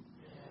you.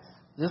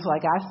 Just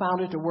like I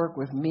found it to work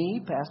with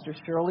me, Pastor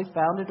Shirley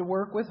found it to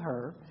work with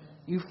her.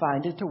 you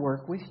find it to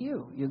work with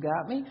you. You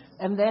got me?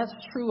 And that's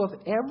true of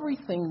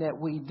everything that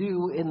we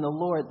do in the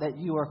Lord that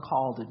you are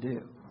called to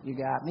do. You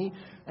got me?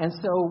 And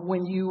so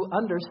when you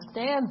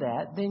understand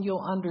that, then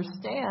you'll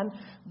understand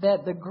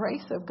that the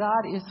grace of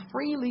God is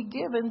freely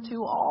given to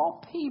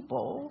all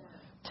people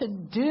to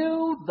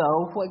do,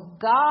 though, what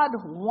God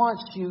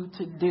wants you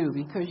to do,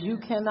 because you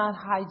cannot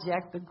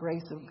hijack the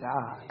grace of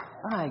God.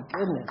 My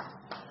goodness.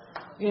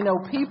 You know,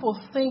 people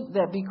think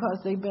that because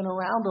they've been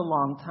around a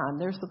long time,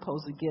 they're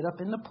supposed to get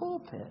up in the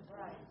pulpit.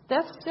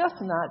 That's just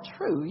not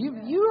true.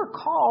 You are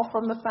called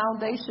from the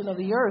foundation of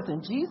the earth,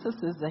 and Jesus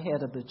is the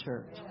head of the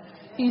church.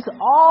 He's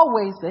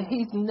always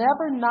he's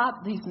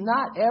not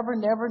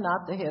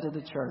the head of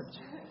the church.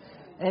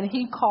 And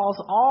he calls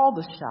all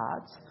the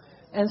shots.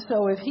 And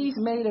so if he's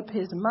made up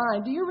his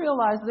mind, do you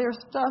realize there's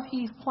stuff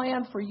he's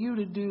planned for you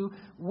to do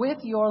with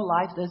your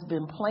life that's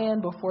been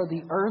planned before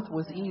the earth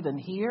was even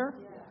here?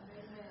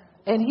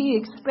 And he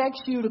expects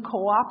you to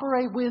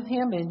cooperate with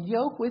him and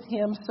yoke with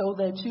him so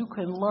that you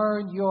can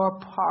learn your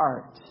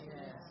part.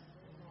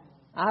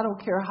 I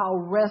don't care how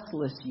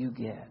restless you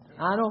get.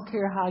 I don't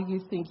care how you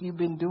think you've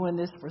been doing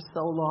this for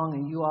so long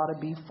and you ought to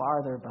be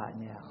farther by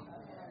now.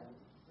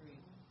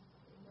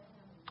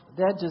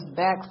 That just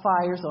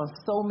backfires on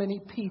so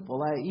many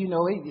people.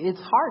 It's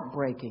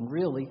heartbreaking,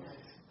 really,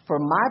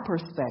 from my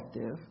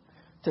perspective,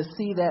 to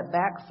see that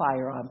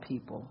backfire on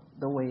people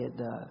the way it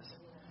does.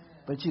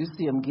 But you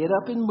see them get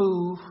up and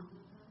move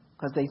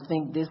because they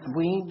think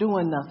we ain't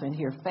doing nothing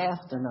here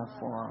fast enough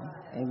for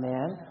them.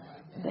 Amen.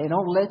 They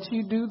don't let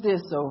you do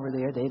this over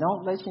there. They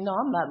don't let you know.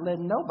 I'm not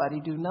letting nobody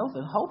do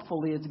nothing.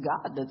 Hopefully it's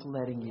God that's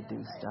letting you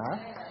do stuff.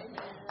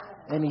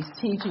 And he's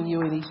teaching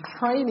you and he's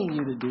training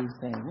you to do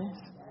things.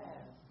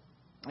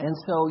 And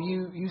so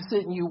you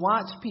sit and you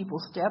watch people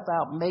step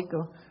out and make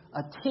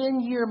a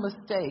 10-year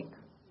mistake.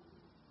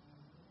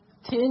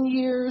 10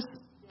 years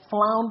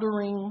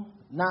floundering,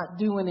 not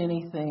doing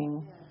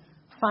anything,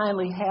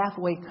 finally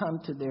halfway come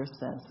to their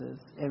senses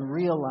and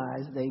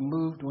realize they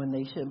moved when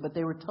they shouldn't, but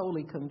they were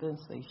totally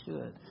convinced they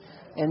should.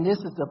 And this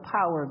is the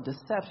power of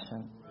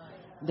deception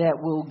that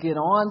will get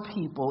on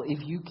people if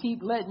you keep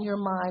letting your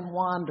mind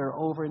wander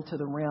over into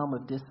the realm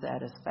of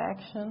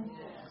dissatisfaction.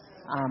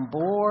 I'm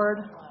bored.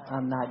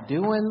 I'm not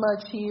doing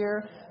much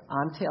here.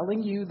 I'm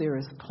telling you, there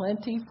is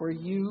plenty for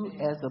you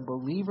as a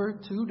believer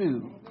to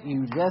do.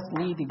 You just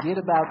need to get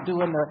about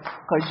doing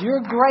because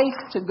you're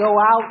graced to go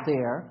out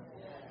there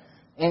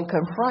and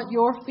confront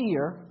your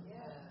fear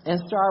and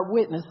start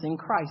witnessing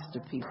Christ to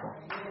people.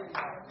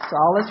 That's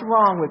all that's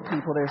wrong with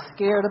people. They're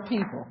scared of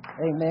people.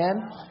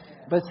 Amen.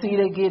 But see,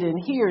 they get in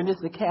here, and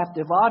it's a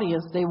captive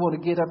audience. They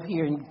want to get up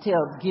here and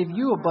give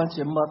you a bunch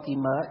of mucky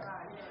muck.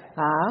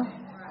 Huh?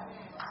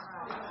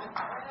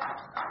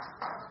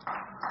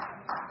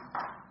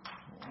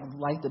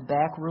 Like the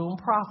backroom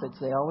prophets,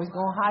 they always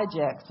gonna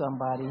hijack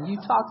somebody. And you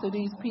talk to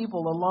these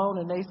people alone,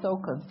 and they so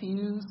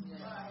confused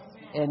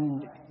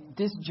and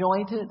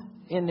disjointed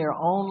in their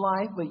own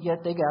life, but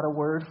yet they got a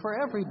word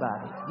for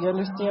everybody. You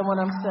understand what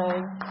I'm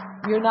saying?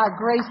 You're not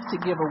graced to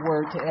give a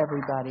word to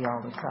everybody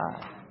all the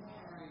time.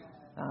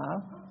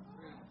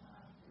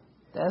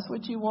 That's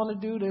what you want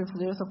to do.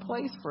 There's a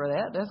place for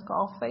that. That's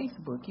called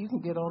Facebook. You can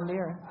get on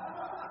there,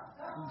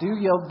 do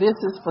your "this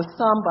is for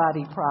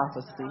somebody"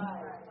 prophecy.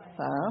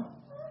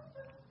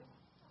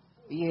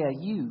 Yeah,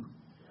 you.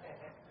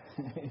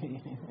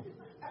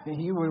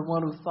 You were the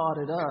one who thought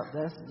it up.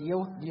 That's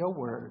your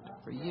word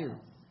for you.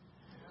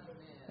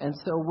 And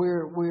so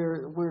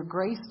we're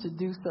graced to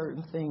do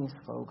certain things,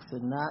 folks,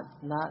 and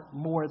not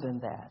more than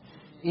that.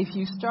 If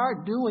you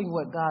start doing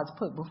what God's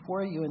put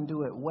before you and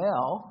do it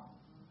well,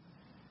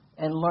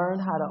 and learn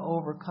how to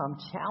overcome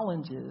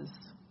challenges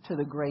to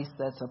the grace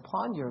that's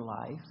upon your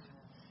life,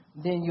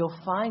 then you'll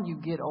find you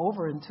get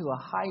over into a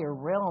higher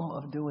realm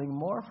of doing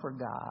more for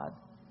God.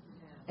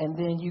 And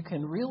then you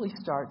can really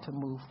start to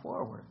move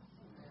forward.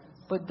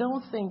 But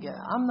don't think,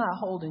 I'm not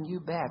holding you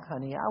back,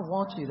 honey. I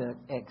want you to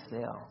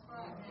excel.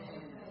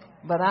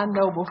 But I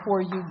know before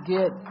you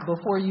get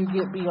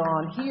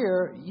beyond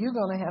here, you're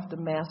going to have to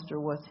master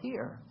what's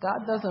here.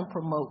 God doesn't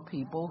promote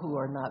people who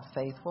are not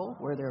faithful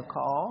where they're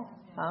called.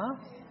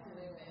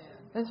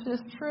 It's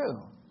just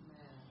true.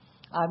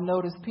 I've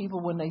noticed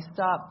people when they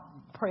stop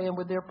praying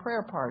with their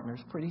prayer partners,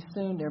 pretty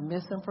soon they're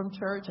missing from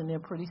church, and then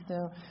pretty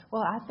soon,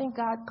 well, I think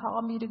God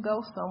called me to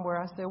go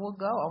somewhere. I said, well,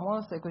 go. I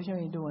want to say, because you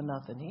ain't doing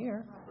nothing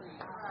here.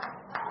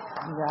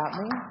 You got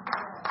me?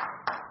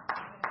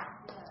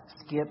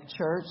 Skip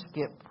church,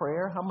 skip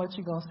prayer. How much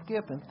you going to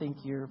skip and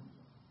think you're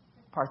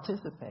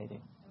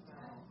participating?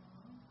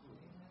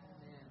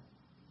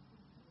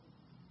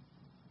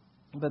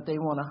 But they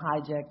want to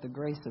hijack the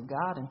grace of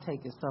God and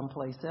take it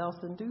someplace else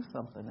and do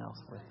something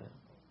else with it.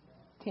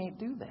 Can't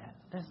do that.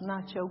 That's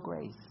not your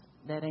grace.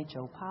 That ain't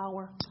your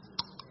power.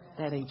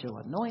 That ain't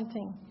your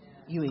anointing.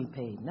 You ain't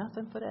paid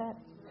nothing for that.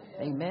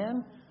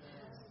 Amen.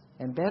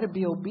 And better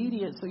be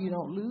obedient so you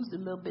don't lose the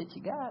little bit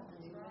you got.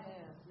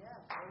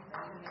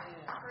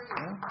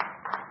 Yeah.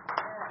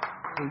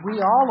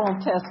 We all on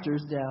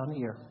testers down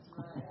here.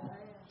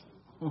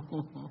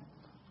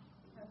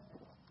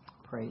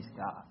 Praise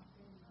God.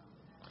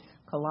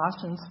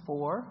 Colossians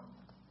 4.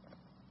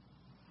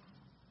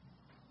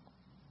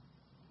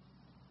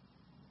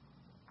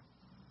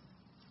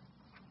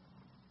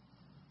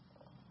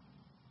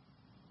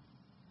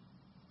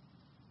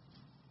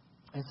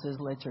 It says,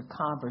 let your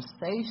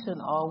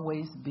conversation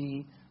always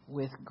be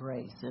with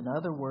grace. In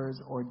other words,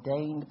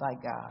 ordained by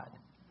God.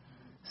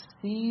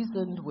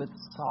 Seasoned with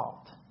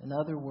salt. In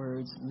other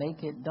words,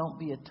 don't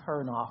be a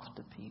turnoff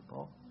to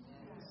people.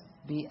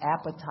 Be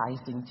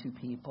appetizing to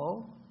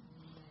people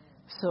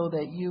so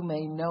that you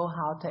may know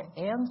how to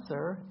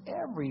answer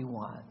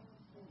everyone.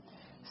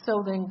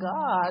 So then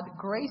God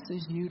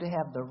graces you to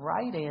have the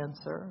right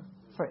answer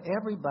for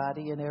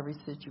everybody in every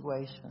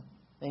situation.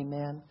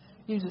 Amen.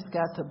 You just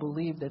got to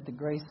believe that the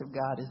grace of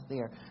God is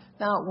there.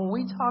 Now, when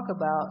we talk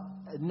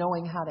about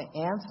knowing how to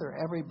answer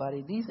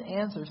everybody, these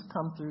answers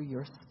come through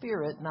your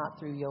spirit, not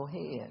through your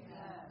head.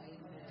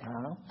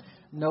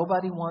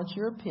 Nobody wants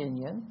your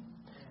opinion.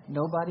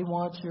 Nobody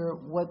wants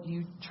what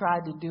you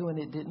tried to do and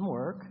it didn't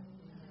work.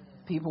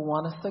 People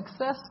want a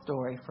success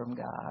story from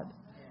God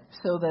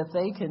so that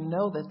they can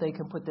know that they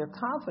can put their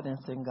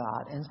confidence in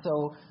God. And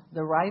so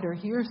the writer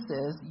here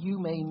says, you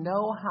may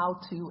know how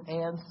to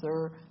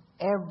answer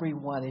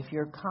everyone if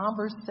your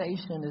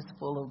conversation is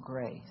full of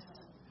grace.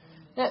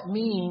 That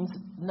means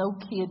no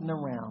kidding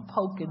around,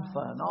 poking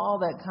fun, all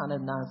that kind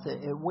of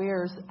nonsense. It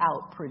wears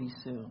out pretty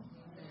soon.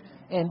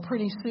 And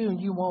pretty soon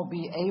you won't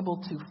be able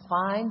to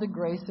find the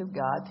grace of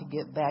God to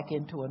get back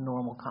into a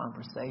normal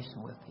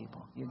conversation with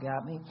people. You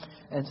got me?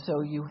 And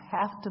so you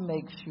have to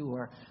make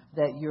sure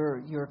that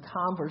your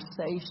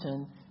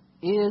conversation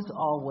is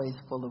always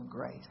full of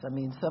grace. I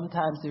mean,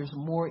 sometimes there's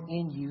more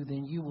in you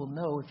than you will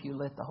know if you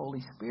let the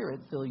Holy Spirit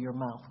fill your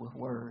mouth with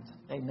words.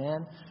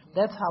 Amen?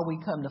 That's how we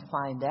come to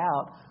find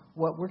out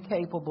what we're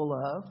capable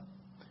of,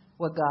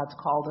 what God's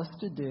called us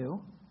to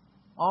do.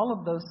 All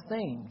of those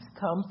things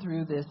come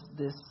through this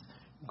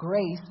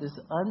grace, this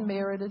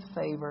unmerited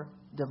favor,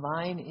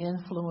 divine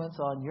influence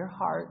on your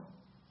heart,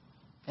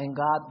 and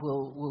God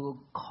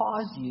will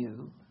cause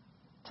you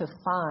to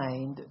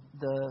find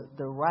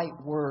the right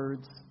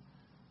words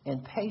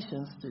and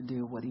patience to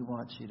do what He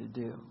wants you to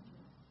do.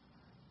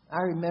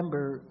 I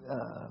remember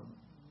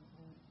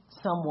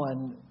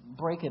someone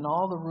breaking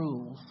all the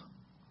rules,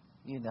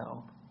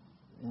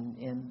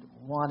 and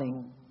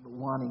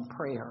wanting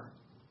prayer.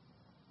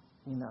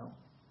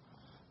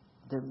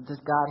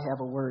 Does God have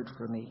a word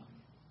for me?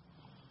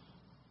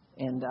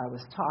 And I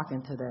was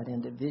talking to that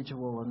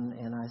individual,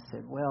 and I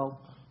said,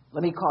 well,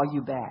 let me call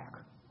you back.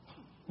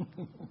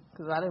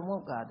 Because I didn't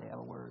want God to have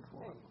a word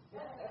for him.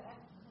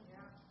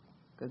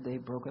 Because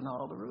they've broken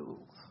all the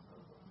rules.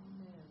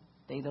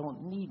 They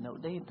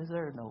they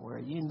deserve no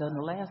word. You done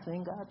the last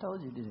thing God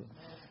told you to do.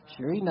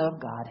 Sure enough,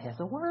 God has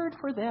a word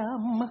for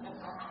them.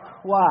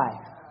 Why?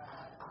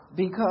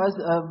 Because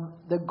of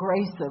the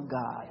grace of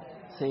God.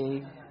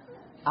 See,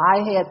 I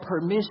had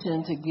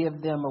permission to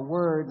give them a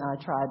word, and I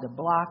tried to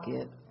block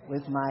it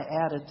with my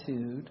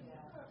attitude.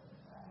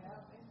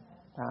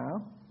 It's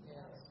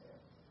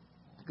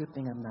a good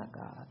thing I'm not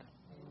God.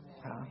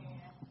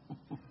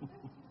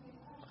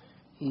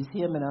 He's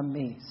Him and I'm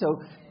me.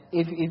 So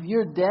if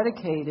you're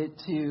dedicated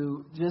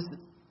to just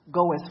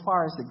go as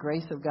far as the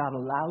grace of God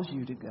allows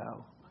you to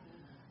go,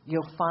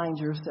 you'll find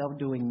yourself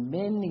doing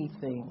many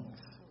things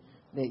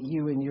that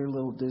you and your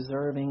little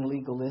deserving,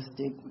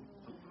 legalistic,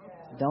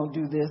 don't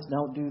do this,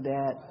 don't do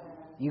that,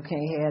 you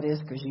can't have this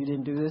because you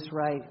didn't do this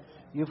right.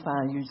 You'll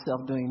find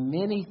yourself doing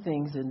many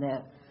things in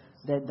that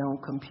don't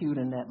compute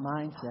in that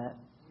mindset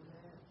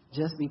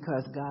just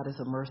because God is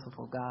a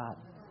merciful God.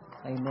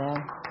 Amen.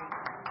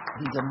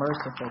 He's a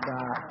merciful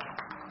God.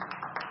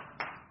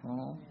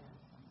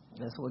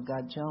 That's what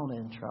got Jonah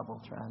in trouble,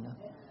 trying to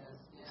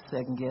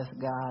second guess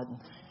God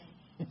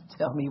and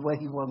tell me what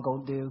He wasn't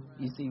going to do.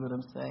 You see what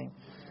I'm saying?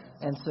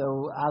 And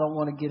so I don't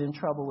want to get in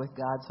trouble with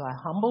God, so I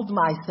humbled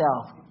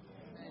myself,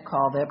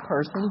 called that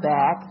person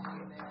back,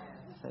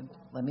 said,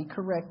 let me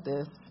correct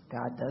this.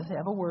 God does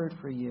have a word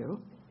for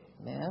you,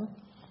 man.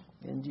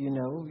 And you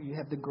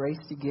have the grace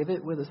to give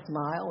it with a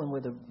smile and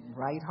with a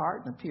right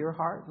heart and a pure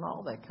heart and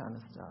all that kind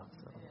of stuff.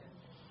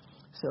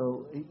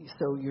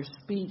 So your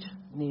speech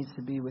needs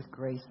to be with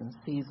grace and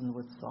seasoned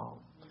with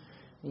salt.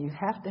 And you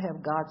have to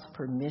have God's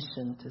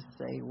permission to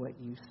say what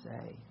you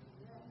say.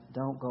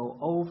 Don't go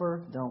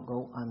over, don't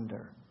go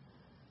under.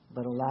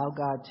 But allow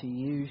God to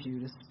use you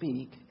to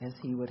speak as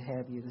He would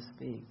have you to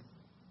speak.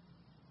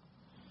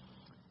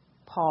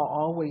 Paul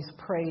always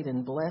prayed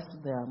and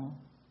blessed them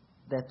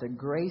that the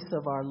grace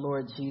of our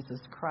Lord Jesus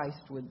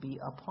Christ would be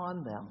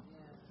upon them.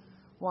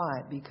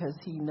 Why? Because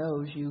he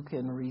knows you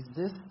can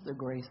resist the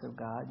grace of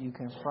God. You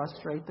can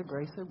frustrate the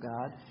grace of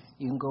God.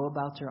 You can go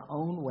about your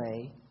own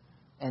way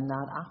and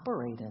not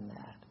operate in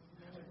that.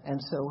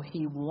 And so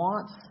he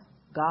wants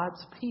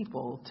God's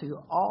people to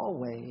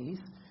always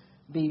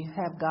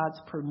have God's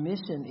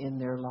permission in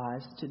their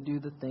lives to do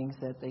the things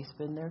that they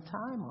spend their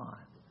time on.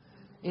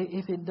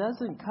 If it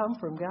doesn't come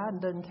from God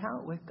and doesn't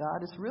count with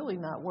God, it's really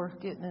not worth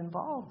getting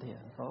involved in,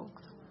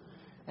 folks.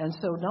 And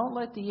so don't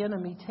let the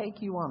enemy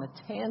take you on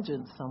a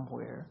tangent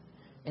somewhere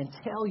and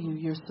tell you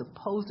you're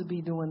supposed to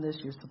be doing this,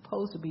 you're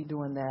supposed to be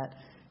doing that,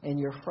 and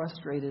you're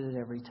frustrated at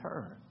every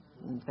turn.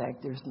 In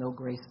fact, there's no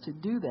grace to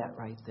do that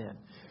right then.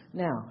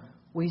 Now,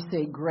 we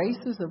say grace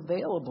is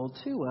available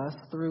to us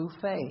through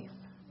faith.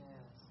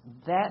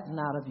 That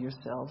not of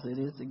yourselves, it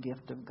is the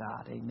gift of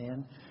God.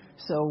 Amen.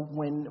 So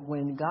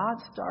when God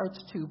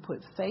starts to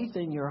put faith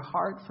in your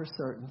heart for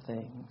certain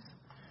things,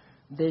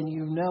 then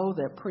you know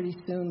that pretty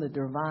soon the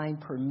divine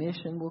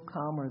permission will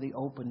come, or the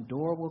open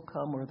door will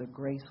come, or the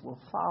grace will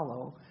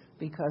follow,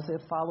 because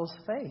it follows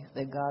faith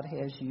that God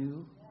has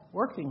you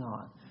working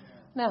on.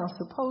 Now,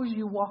 suppose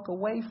you walk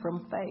away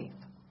from faith.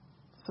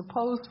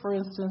 Suppose, for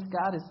instance,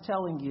 God is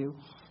telling you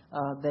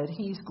that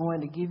he's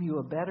going to give you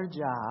a better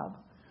job,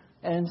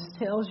 and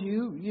tells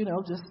you,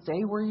 just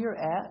stay where you're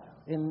at,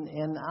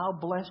 and I'll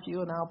bless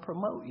you and I'll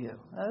promote you.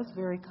 That's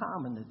very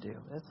common to do.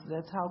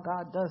 That's how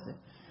God does it.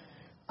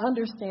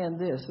 Understand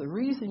this. The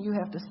reason you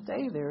have to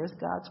stay there is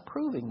God's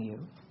proving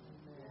you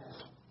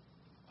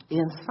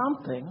in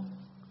something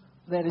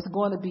that is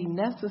going to be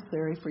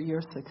necessary for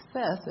your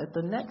success at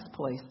the next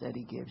place that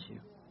he gives you.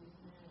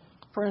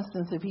 For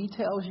instance, if he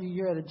tells you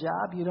you're at a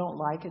job, you don't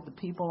like it, the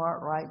people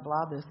aren't right,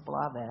 blah this,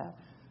 blah that.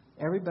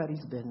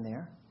 Everybody's been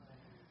there.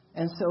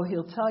 And so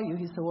he'll tell you,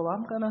 he said, well,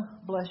 I'm going to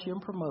bless you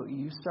and promote you.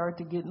 You start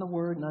to get in the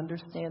word and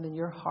understand in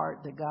your heart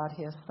that God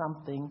has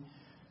something.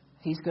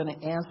 He's going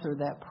to answer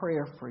that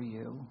prayer for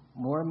you.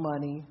 More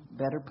money,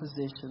 better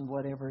position,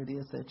 whatever it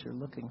is that you're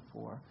looking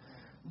for.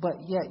 But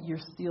yet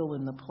you're still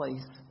in the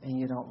place and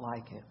you don't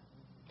like it.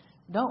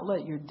 Don't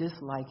let your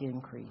dislike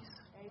increase.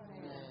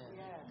 Amen.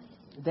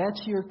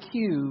 That's your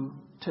cue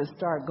to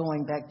start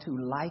going back to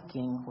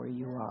liking where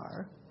you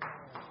are.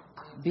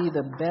 Be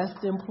the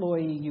best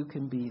employee you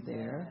can be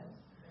there.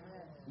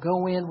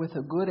 Go in with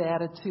a good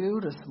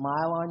attitude, a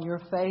smile on your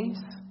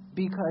face,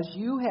 because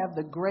you have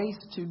the grace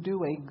to do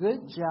a good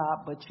job,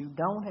 but you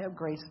don't have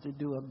grace to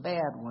do a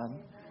bad one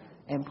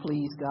and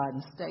please God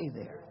and stay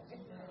there.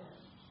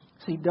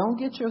 See, don't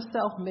get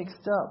yourself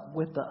mixed up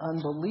with the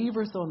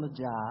unbelievers on the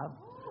job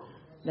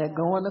that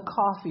go in the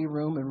coffee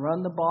room and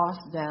run the boss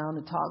down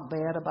and talk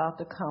bad about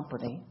the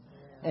company,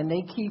 and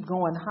they keep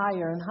going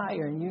higher and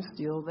higher and you're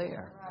still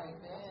there.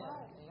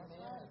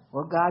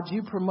 Well, God,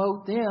 you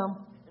promote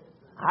them.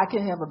 I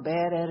can have a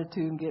bad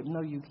attitude and get, no,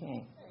 you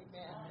can't.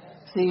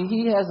 See,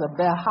 he has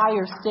a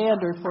higher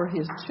standard for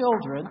his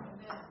children,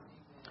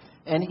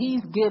 and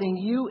he's getting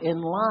you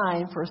in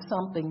line for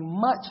something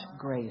much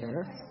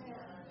greater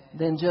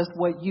than just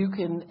what you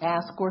can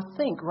ask or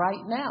think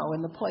right now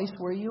in the place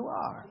where you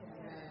are.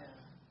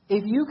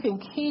 If you can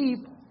keep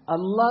a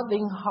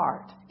loving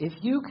heart, if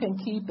you can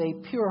keep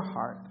a pure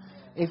heart,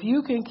 if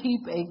you can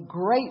keep a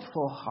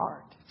grateful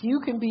heart, if you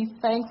can be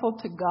thankful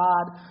to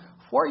God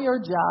for your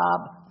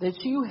job that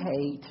you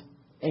hate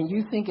and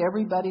you think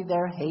everybody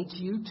there hates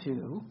you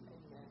too,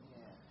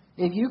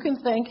 if you can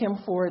thank him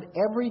for it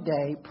every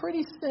day,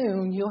 pretty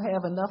soon you'll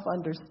have enough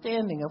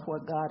understanding of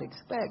what God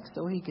expects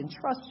so he can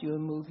trust you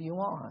and move you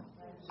on.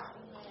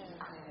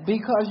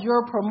 Because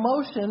your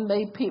promotion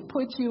may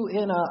put you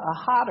in a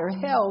hotter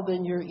hell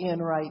than you're in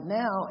right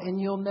now, and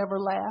you'll never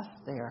last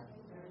there.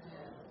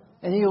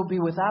 And you'll be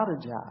without a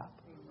job.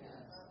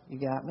 You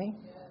got me?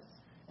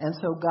 And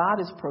so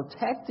God is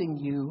protecting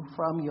you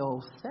from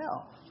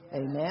yourself.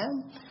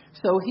 Amen?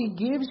 So he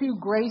gives you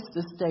grace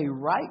to stay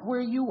right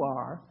where you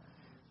are,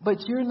 but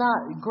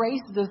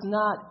grace does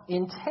not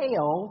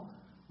entail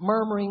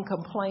murmuring,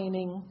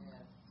 complaining,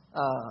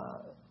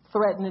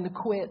 threatening to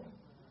quit,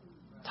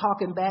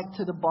 talking back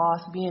to the boss,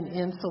 being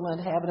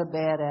insolent, having a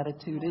bad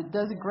attitude. It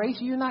doesn't grace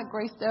you. You're not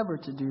graced ever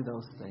to do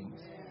those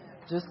things.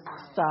 Just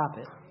stop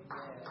it.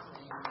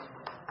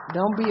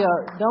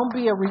 Don't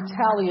be a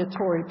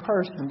retaliatory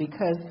person,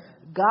 because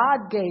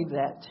God gave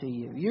that to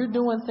you. You're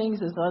doing things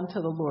as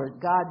unto the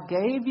Lord. God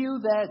gave you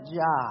that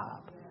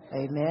job.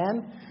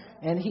 Amen.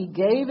 And he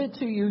gave it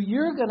to you.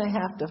 You're going to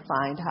have to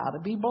find how to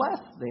be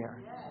blessed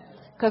there.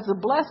 Because the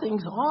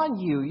blessing's on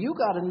you. You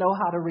got to know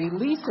how to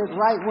release it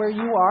right where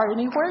you are,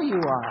 anywhere you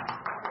are.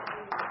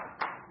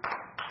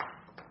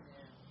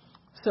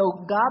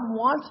 So God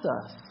wants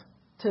us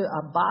to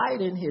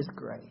abide in his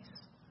grace.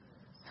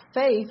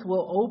 Faith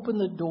will open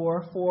the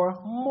door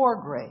for more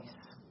grace.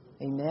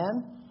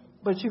 Amen?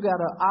 But you got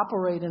to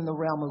operate in the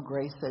realm of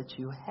grace that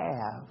you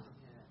have.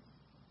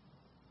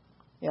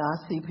 Yeah,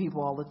 I see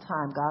people all the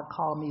time. God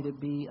called me to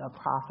be a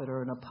prophet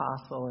or an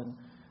apostle,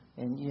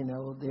 and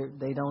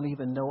they don't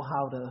even know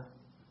how to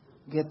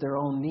get their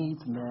own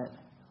needs met.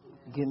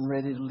 Getting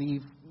ready to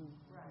leave,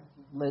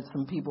 let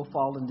some people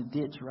fall in the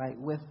ditch right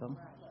with them.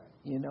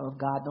 If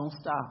God don't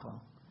stop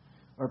them.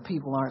 Or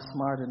people aren't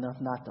smart enough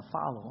not to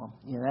follow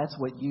them. That's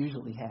what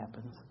usually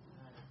happens.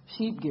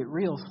 Sheep get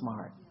real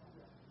smart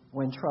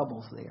when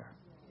trouble's there.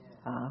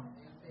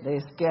 They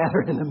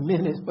scatter in a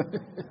minute.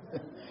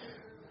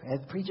 As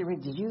preacher,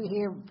 did you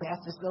hear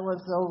Pastor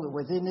so-and-so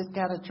was in this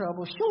kind of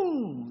trouble?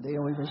 Shoom! They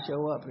don't even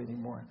show up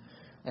anymore.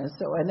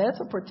 And that's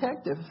a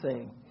protective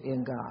thing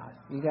in God.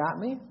 You got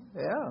me?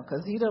 Yeah,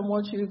 because he doesn't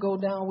want you to go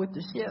down with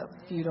the ship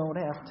if you don't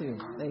have to.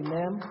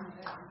 Amen?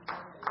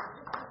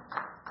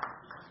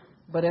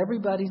 But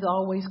everybody's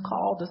always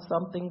called to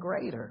something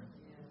greater,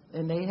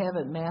 and they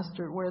haven't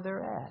mastered where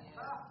they're at.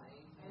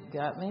 You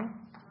got me?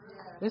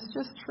 It's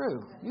just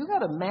true. You got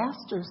to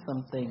master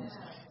some things.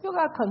 You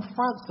got to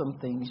confront some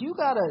things. You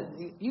got to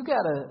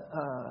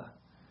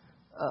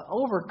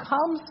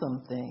overcome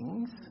some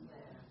things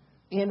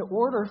in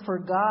order for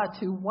God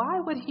to.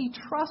 Why would He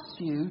trust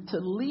you to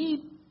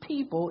lead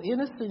people,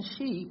 innocent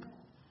sheep,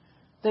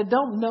 that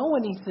don't know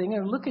anything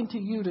and looking to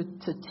you to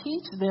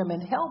teach them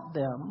and help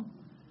them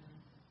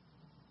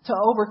to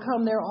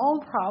overcome their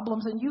own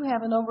problems, and you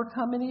haven't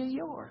overcome any of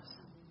yours?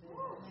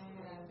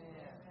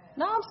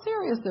 No, I'm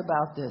serious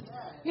about this.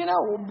 You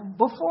know,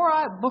 before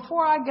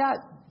I got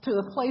to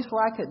the place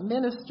where I could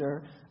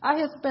minister, I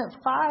had spent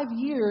 5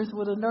 years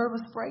with a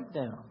nervous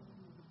breakdown.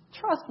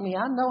 Trust me,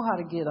 I know how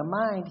to get a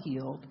mind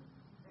healed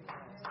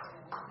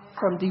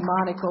from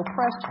demonic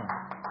oppression.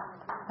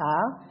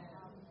 Huh?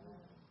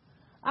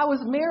 I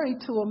was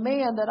married to a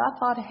man that I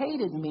thought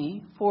hated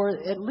me for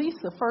at least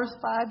the first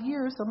 5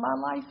 years of my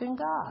life in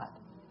God.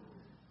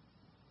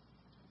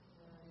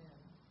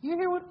 You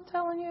hear what I'm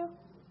telling you?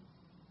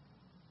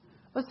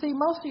 But see,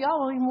 most of y'all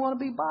don't even want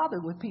to be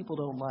bothered when people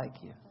don't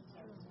like you.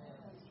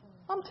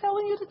 I'm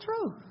telling you the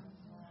truth.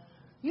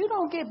 You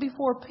don't get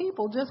before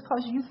people just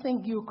because you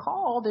think you're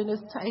called and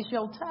it's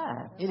your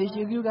time. It is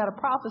you got a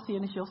prophecy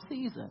and it's your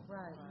season.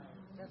 Right.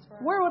 That's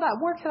right.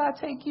 Where can I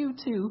take you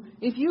to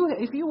if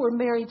you were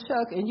married,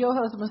 Chuck, and your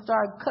husband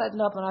started cutting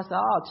up and I said,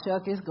 "Oh,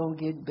 Chuck, it's gonna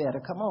get better.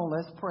 Come on,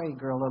 let's pray,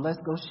 girl, or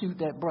let's go shoot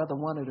that brother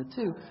one of the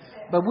two.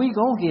 But we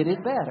gonna get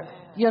it better."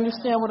 You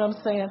understand what I'm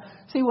saying?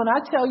 See, when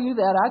I tell you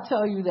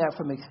that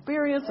from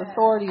experience,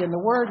 authority, and the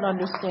word, and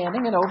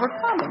understanding, and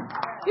overcoming.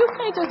 You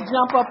can't just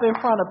jump up in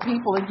front of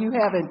people and you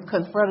haven't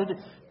confronted it.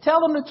 Tell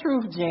them the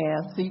truth,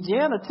 Jan. See,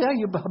 Jan will tell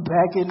you about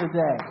back in the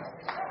day.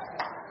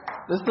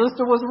 The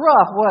sister was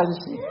rough, wasn't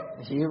she?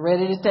 She was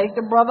ready to take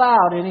the brother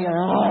out. And he,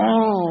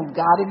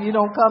 God, if you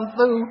don't come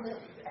through,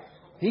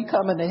 he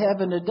coming to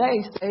heaven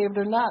today, saved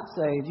or not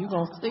saved. You're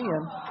going to see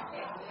him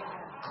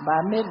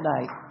by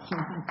midnight.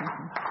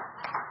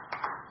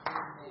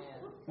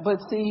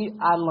 But see,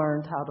 I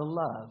learned how to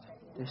love.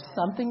 There's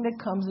something that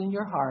comes in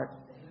your heart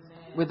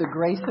with the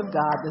grace of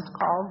God that's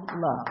called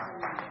love.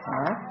 All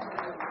right?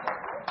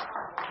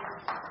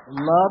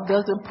 Love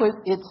doesn't put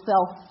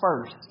itself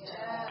first.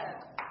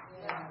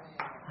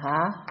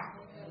 Huh?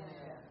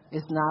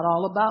 It's not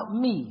all about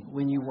me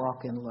when you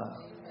walk in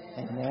love.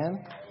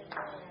 Amen?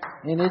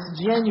 And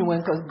it's genuine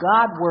because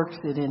God works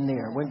it in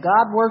there. When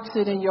God works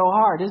it in your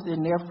heart, it's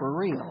in there for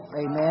real.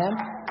 Amen?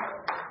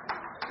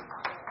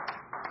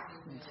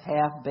 It's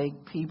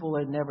half-baked people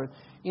that never,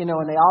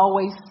 and they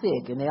always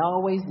sick and they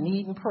always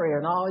needing prayer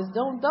and always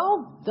don't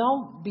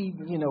be,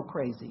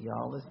 crazy,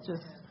 y'all. Let's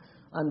just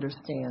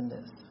understand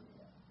this.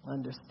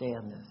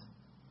 Understand this.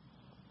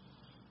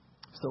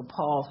 So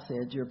Paul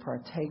said, "You're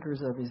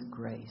partakers of his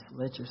grace.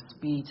 Let your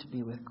speech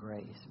be with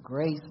grace.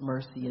 Grace,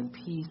 mercy, and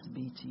peace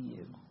be to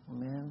you."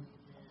 Amen.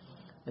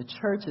 The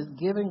church is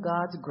given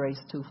God's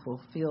grace to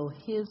fulfill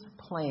his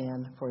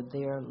plan for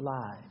their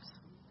lives.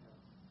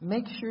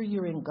 Make sure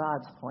you're in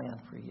God's plan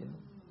for you.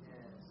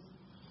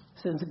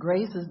 Since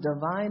grace is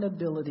divine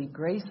ability,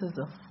 grace is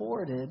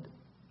afforded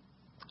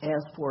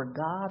as for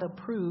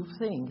God-approved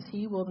things.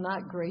 He will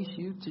not grace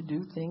you to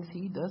do things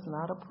he does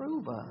not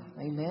approve of.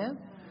 Amen?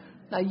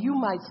 Now, you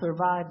might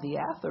survive the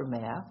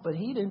aftermath, but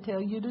he didn't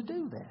tell you to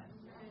do that.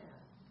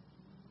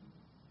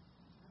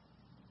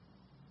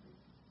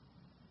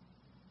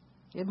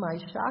 It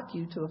might shock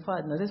you to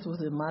find, now this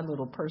was in my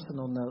little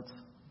personal notes,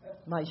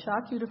 it might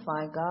shock you to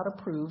find God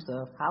approves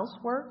of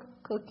housework,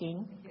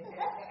 cooking,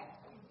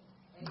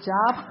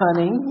 job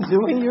hunting,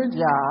 doing your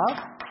job,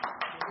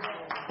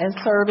 and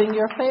serving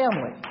your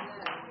family.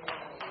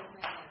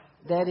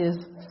 That is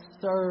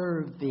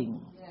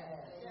serving.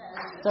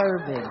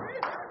 Serving.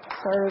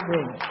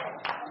 Serving.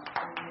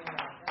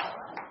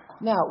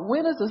 Now,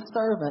 when is a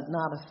servant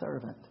not a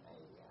servant?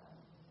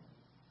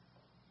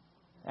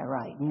 All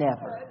right,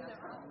 never.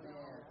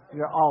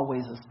 You're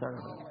always a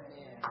servant.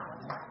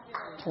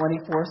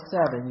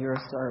 24/7, you're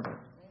a servant.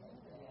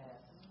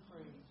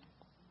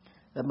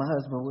 That my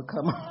husband would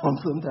come home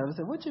sometimes and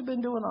say, "What you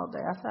been doing all day?"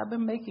 I said, "I've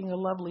been making a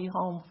lovely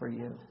home for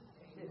you."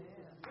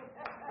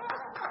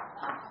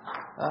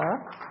 I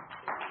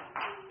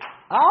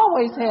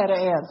always had an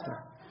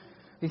answer.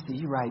 He said,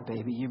 "You're right,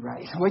 baby, you're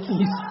right." What can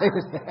you say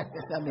to that?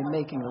 I've been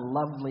making a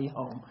lovely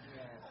home.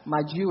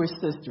 My Jewish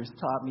sisters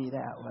taught me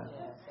that one.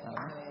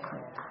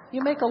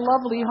 You make a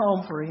lovely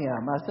home for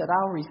him. I said,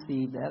 "I'll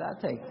receive that. I'll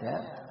take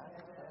that."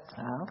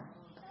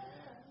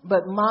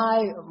 But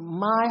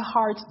my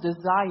heart's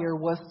desire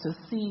was to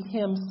see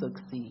him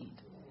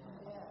succeed.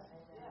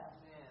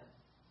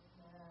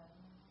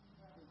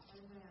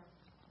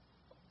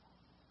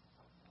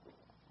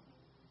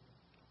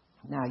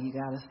 Now you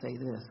got to say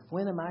this.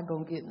 When am I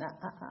going to get... No.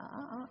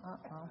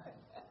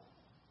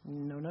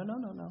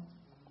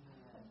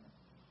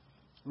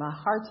 My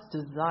heart's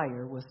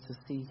desire was to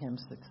see him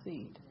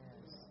succeed.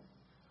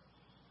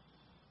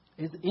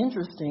 It's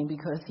interesting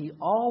because he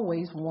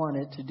always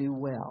wanted to do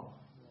well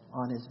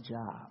on his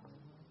job.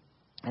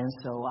 And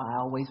so I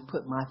always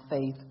put my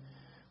faith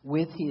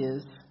with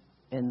his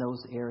in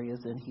those areas,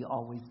 and he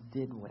always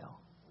did well.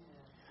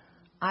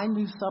 I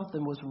knew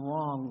something was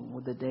wrong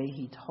with the day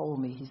he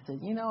told me. He said,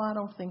 I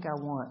don't think I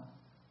want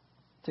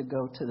to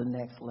go to the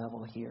next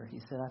level here. He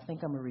said, I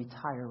think I'm going to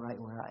retire right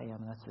where I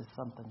am. And I said,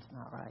 something's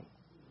not right.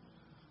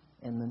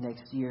 And the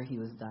next year he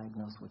was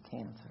diagnosed with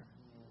cancer.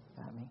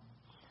 Got me?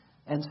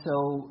 And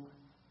so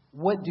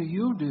what do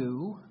you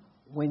do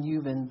when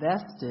you've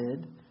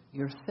invested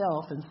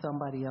yourself in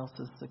somebody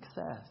else's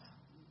success?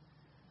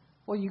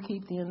 Well, you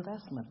keep the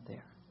investment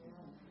there.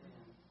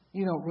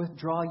 You don't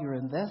withdraw your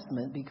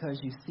investment because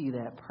you see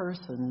that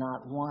person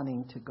not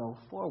wanting to go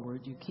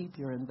forward. You keep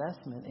your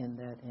investment in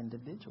that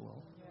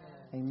individual.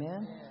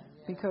 Amen?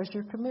 Because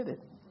you're committed.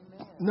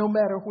 No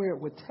matter where it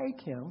would take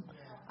him,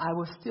 I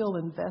was still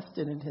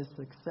invested in his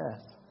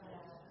success.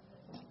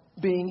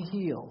 Being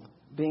healed,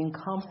 being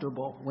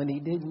comfortable when he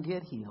didn't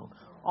get healed.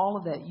 All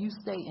of that, you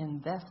stay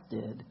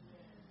invested.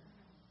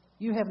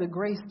 You have the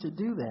grace to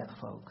do that,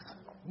 folks.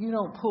 You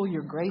don't pull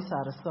your grace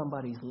out of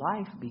somebody's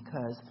life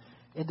because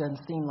it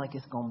doesn't seem like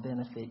it's going to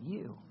benefit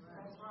you.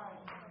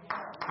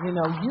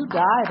 You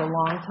died a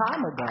long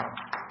time ago.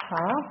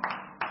 Huh?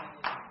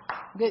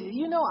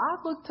 I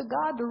looked to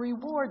God to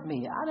reward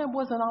me. I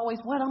wasn't always,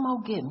 what am I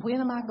getting?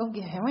 When am I going to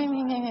get him?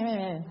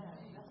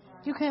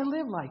 You can't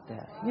live like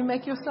that. You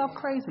make yourself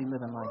crazy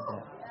living like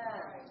that.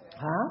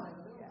 Huh?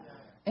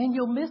 And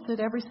you'll miss it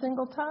every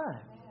single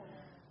time.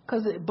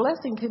 Because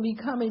blessing can be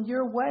coming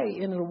your way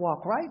and it'll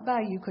walk right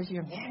by you because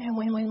you're,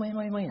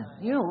 win.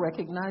 You don't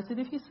recognize it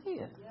if you see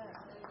it.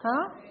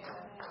 Huh?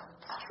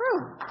 It's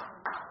true.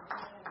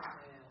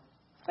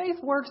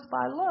 Faith works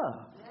by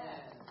love.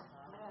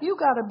 You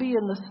got to be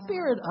in the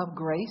spirit of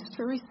grace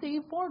to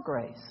receive more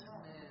grace.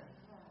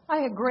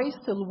 I had grace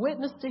to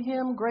witness to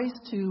him, grace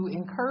to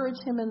encourage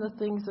him in the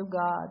things of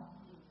God.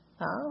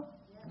 Huh?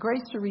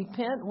 Grace to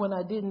repent when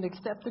I didn't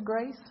accept the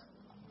grace.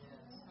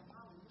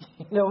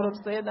 You know what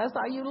I'm saying? That's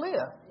how you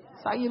live.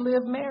 That's how you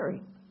live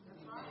married.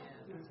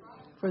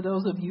 For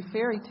those of you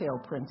fairy tale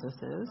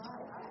princesses.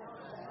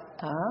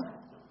 Huh?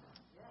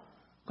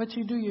 But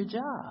you do your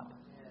job.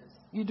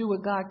 You do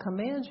what God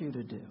commands you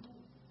to do.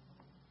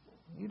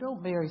 You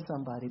don't marry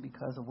somebody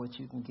because of what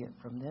you can get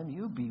from them.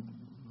 You'll be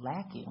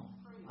lacking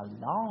a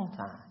long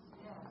time.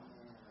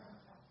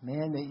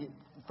 Man,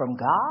 from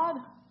God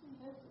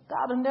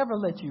will never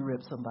let you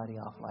rip somebody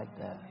off like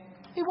that.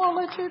 He won't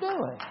let you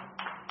do it.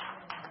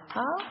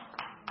 Huh?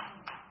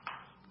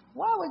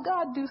 Why would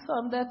God do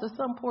something that to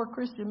some poor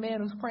Christian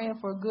man who's praying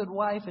for a good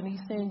wife and he's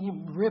sending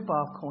you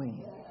rip-off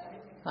queen?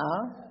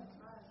 Huh?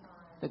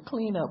 The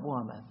clean-up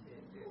woman.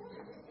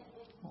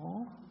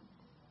 Oh.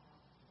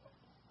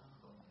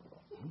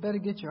 You better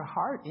get your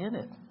heart in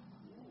it.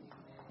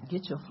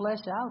 Get your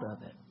flesh out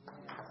of it.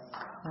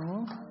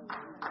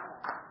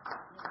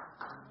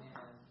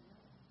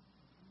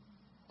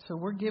 So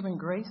we're given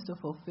grace to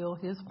fulfill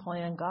his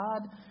plan.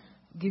 God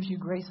gives you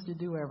grace to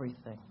do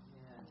everything.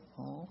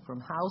 From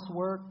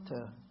housework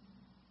to,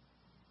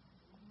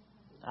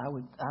 I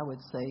would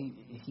say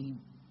he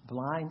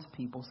blinds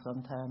people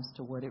sometimes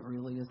to what it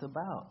really is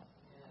about.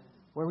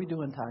 What are we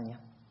doing, Tanya?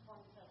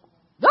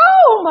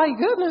 Oh my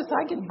goodness,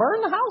 I can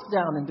burn the house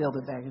down and build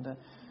it back again.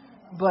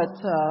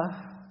 But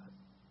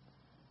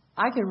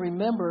I can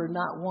remember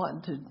not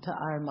wanting to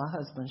iron my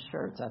husband's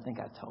shirts. I think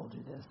I told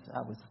you this.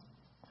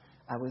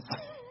 I was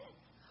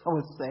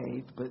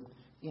saved, but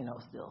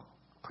still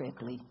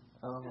prickly.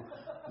 Oh,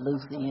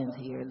 loose ends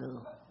here, a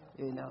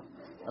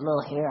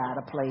little hair out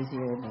of place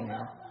here and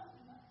there.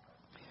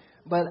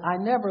 But I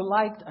never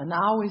liked, and I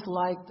always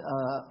liked,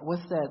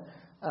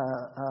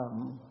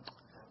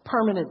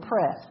 permanent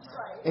press,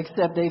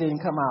 except they didn't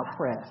come out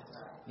pressed.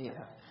 Yeah.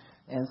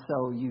 And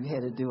so you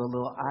had to do a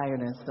little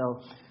iron. And so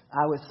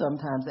I would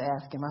sometimes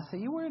ask him, I said,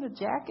 you wearing a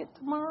jacket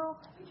tomorrow?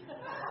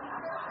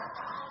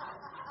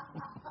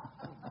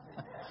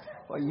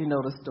 Well, you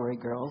know the story,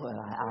 girls. I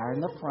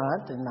iron the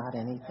front and not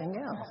anything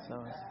else.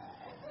 So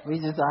we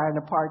just iron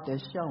the part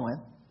that's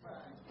showing.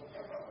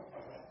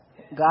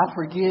 God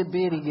forbid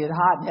Biddy get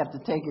hot and have to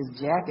take his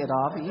jacket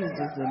off. He's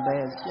just in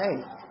bad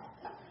shape.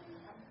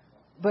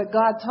 But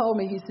God told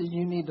me, he said,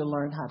 you need to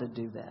learn how to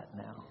do that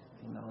now.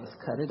 Let's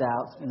cut it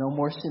out. No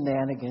more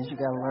shenanigans. You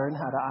got to learn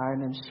how to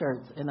iron them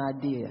shirts. And I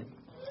did.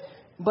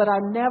 But I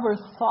never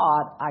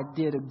thought I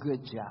did a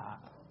good job.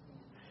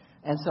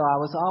 And so I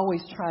was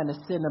always trying to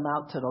send them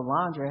out to the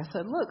laundry. I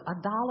said, look,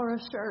 $1 a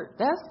shirt.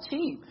 That's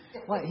cheap.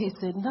 Well, he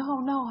said,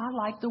 no, I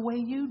like the way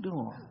you do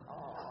them.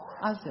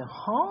 I said,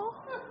 huh?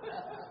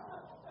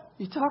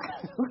 You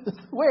talking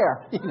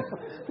where?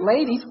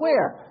 Ladies,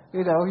 where?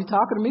 You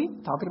talking to me?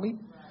 Talking to me?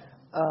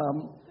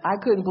 I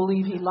couldn't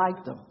believe he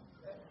liked them.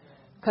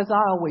 Because I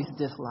always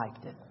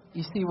disliked it.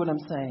 You see what I'm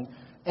saying?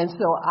 And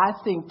so I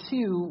think,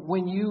 too,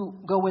 when you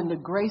go in the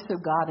grace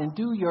of God and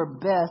do your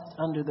best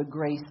under the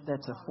grace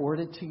that's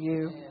afforded to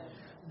you,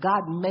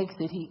 God makes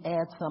it, he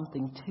adds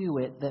something to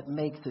it that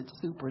makes it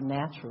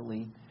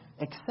supernaturally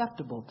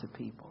acceptable to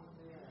people.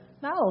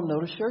 Now, I don't know,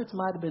 the shirts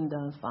might have been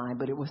done fine,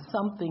 but it was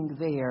something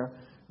there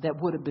that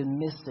would have been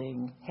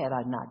missing had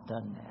I not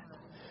done that.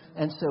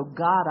 And so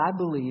God, I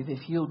believe,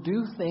 if you'll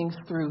do things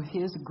through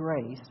his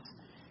grace,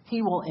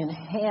 he will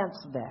enhance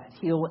that.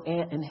 He'll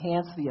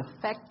enhance the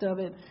effect of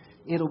it.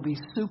 It'll be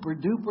super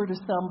duper to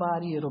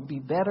somebody. It'll be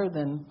better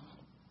than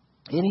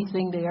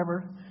anything they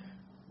ever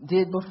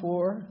did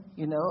before.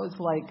 You know, it's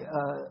like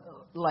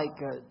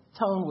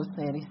Tone was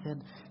saying. He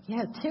said,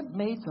 yeah, Tip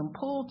made some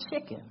pulled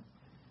chicken,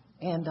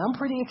 and I'm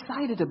pretty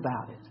excited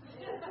about it.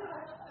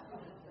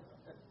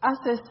 I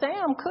said,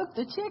 Sam cooked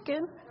the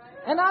chicken,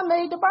 and I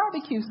made the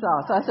barbecue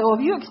sauce. I said, well,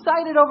 if you're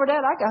excited over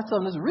that, I got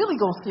something that's really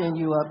going to send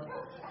you up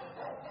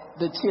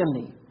the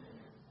chimney.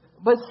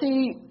 But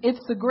see, it's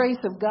the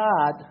grace of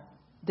God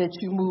that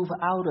you move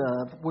out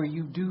of, where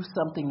you do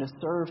something to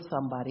serve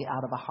somebody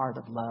out of a heart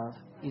of love.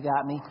 You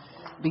got me?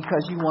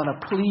 Because you want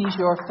to please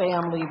your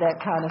family,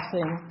 that kind of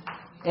thing.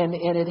 And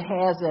it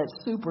has that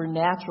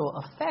supernatural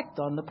effect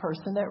on the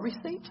person that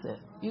receives it.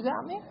 You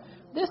got me?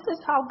 This is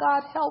how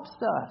God helps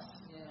us.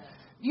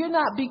 You're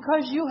not,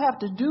 because you have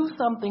to do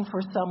something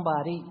for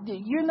somebody,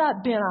 you're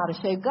not bent out of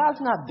shape.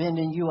 God's not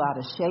bending you out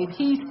of shape.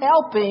 He's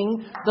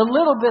helping the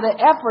little bit of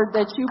effort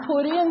that you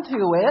put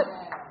into it.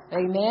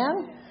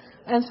 Amen?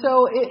 And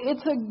so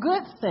it's a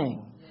good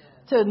thing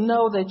to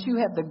know that you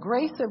have the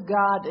grace of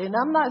God. And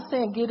I'm not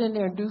saying get in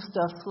there and do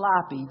stuff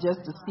sloppy just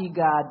to see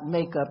God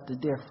make up the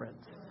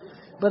difference.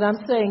 But I'm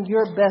saying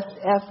your best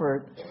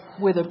effort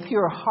with a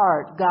pure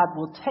heart, God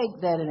will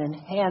take that and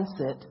enhance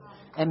it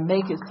and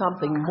make it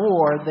something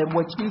more than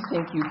what you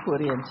think you put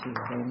into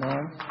it.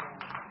 Amen?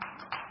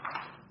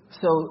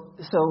 So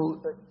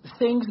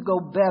things go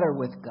better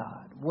with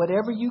God.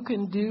 Whatever you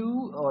can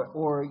do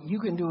or you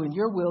can do in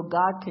your will,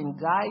 God can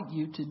guide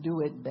you to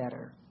do it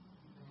better.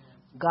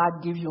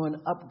 God gives you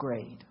an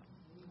upgrade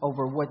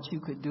over what you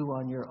could do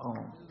on your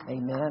own.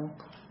 Amen?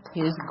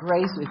 His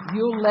grace, if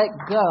you'll let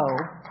go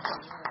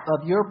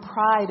of your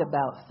pride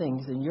about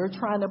things and you're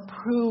trying to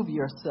prove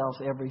yourself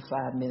every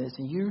 5 minutes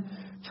and you're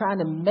trying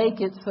to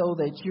make it so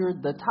that you're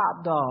the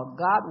top dog,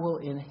 God will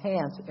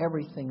enhance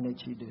everything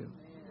that you do.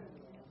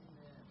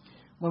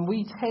 When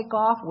we take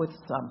off with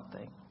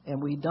something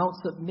and we don't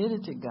submit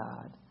it to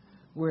God,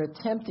 we're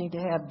attempting to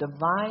have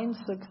divine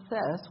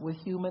success with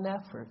human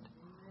effort.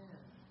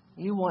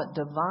 You want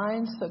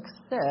divine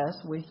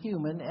success with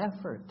human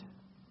effort.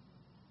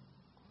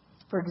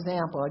 For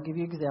example, I'll give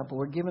you an example.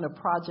 We're given a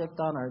project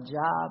on our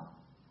job,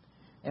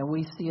 and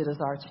we see it as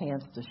our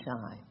chance to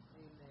shine.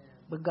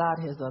 But God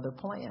has other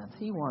plans.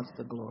 He wants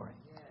the glory.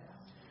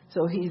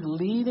 So he's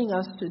leading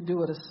us to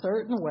do it a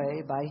certain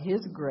way by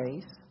his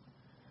grace,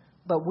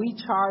 but we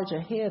charge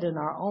ahead in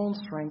our own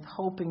strength,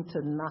 hoping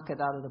to knock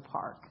it out of the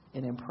park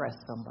and impress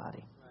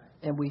somebody,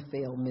 and we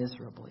fail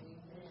miserably.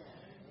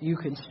 You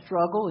can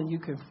struggle and you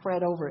can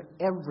fret over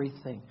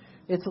everything.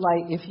 It's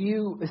like if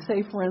you,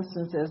 say for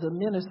instance, as a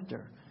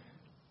minister,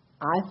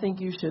 I think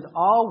you should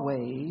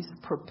always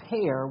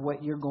prepare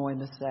what you're going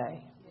to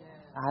say.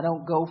 I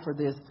don't go for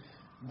this,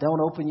 don't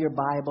open your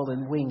Bible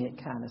and wing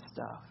it kind of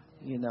stuff.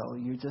 You know,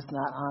 you're just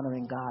not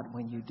honoring God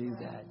when you do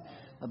that.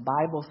 The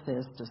Bible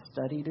says to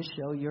study to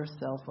show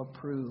yourself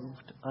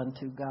approved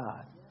unto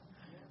God.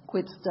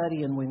 Quit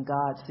studying when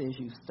God says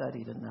you've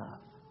studied enough.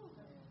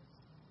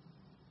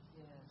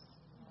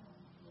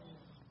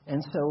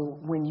 And so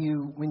when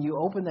you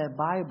open that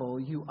Bible,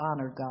 you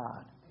honor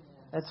God.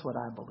 That's what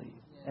I believe.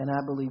 And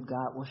I believe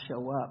God will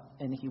show up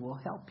and he will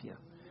help you.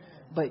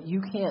 But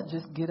you can't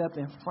just get up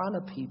in front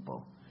of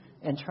people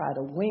and try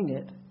to wing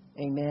it,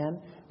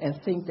 amen, and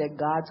think that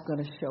God's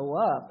going to show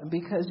up,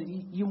 because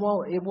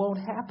it won't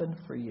happen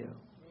for you.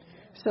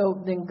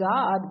 So then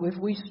God, if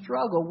we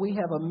struggle, we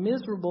have a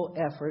miserable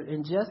effort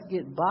and just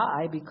get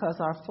by because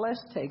our flesh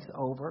takes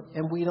over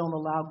and we don't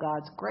allow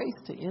God's grace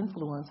to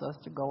influence us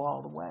to go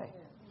all the way.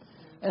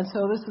 And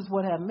so this is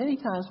what happens. Many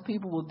times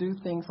people will do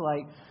things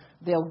like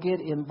they'll get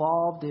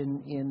involved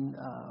in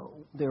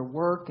their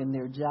work and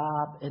their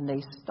job, and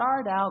they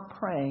start out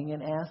praying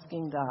and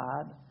asking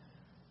God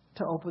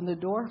to open the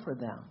door for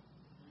them.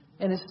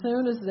 And as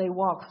soon as they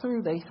walk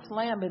through, they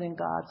slam it in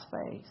God's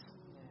face.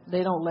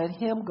 They don't let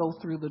him go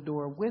through the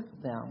door with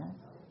them.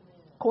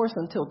 Of course,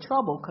 until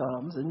trouble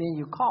comes, and then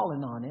you're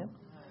calling on him.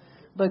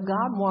 But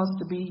God wants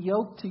to be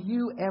yoked to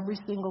you every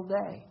single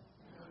day.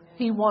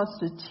 He wants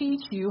to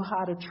teach you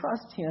how to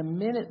trust him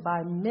minute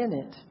by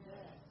minute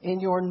in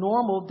your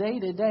normal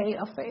day-to-day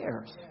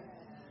affairs.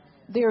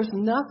 There's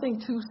nothing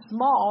too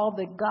small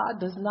that God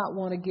does not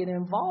want to get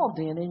involved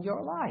in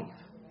your life.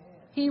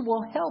 He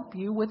will help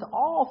you with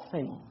all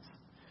things.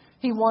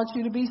 He wants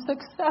you to be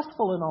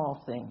successful in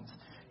all things.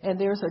 And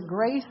there's a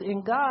grace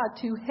in God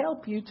to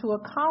help you to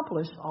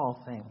accomplish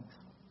all things.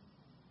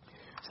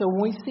 So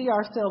when we see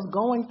ourselves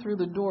going through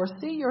the door,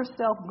 see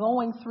yourself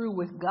going through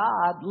with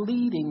God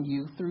leading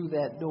you through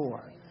that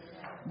door.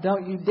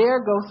 Don't you dare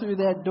go through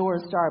that door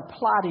and start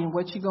plotting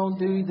what you're going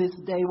to do this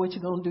day, what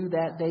you're going to do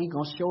that day. You're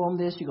going to show them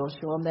this, you're going to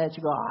show them that.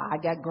 You go, I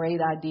got great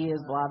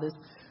ideas, blah, this.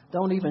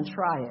 Don't even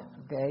try it,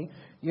 okay?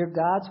 You're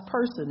God's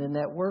person in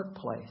that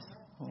workplace.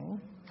 Okay?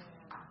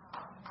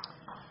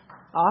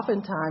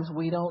 Oftentimes,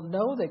 we don't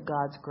know that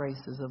God's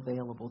grace is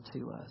available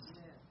to us,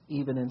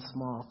 even in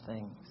small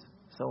things.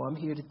 So I'm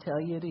here to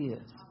tell you it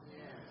is.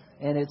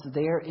 And it's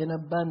there in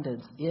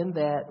abundance, in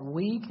that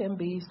we can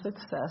be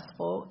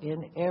successful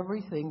in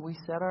everything we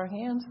set our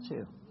hands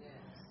to.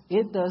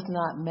 It does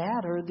not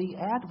matter the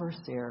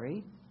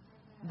adversary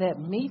that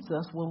meets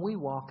us when we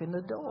walk in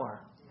the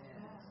door.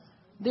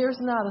 There's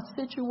not a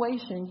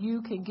situation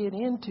you can get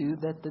into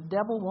that the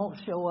devil won't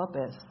show up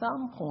at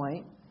some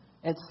point,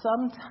 at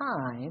some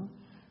time,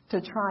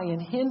 to try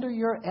and hinder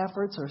your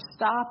efforts or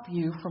stop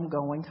you from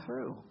going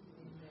through.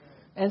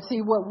 And see,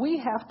 what we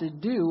have to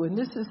do, and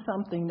this is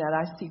something that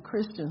I see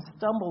Christians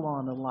stumble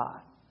on a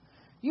lot,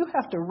 you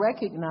have to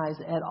recognize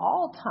at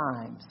all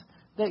times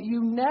that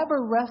you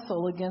never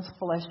wrestle against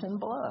flesh and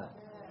blood.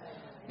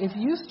 If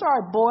you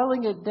start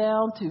boiling it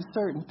down to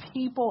certain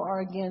people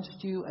are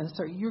against you, and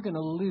so you're going to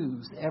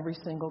lose every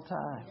single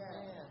time.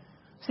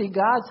 See,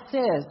 God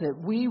says that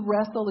we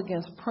wrestle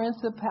against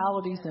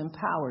principalities and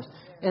powers.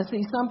 And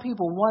see, some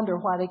people wonder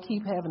why they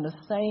keep having the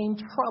same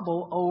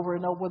trouble over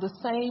and over. The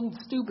same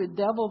stupid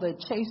devil that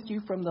chased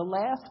you from the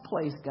last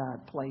place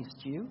God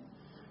placed you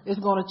is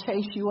going to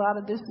chase you out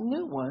of this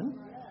new one.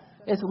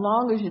 As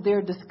long as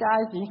they're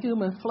disguised in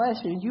human flesh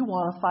and you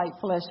want to fight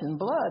flesh and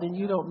blood and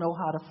you don't know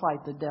how to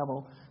fight the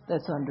devil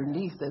that's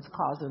underneath that's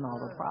causing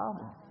all the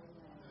problem.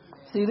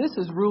 See, this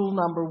is rule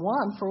number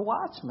 1 for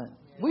watchmen.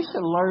 We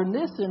should learn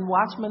this in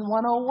Watchman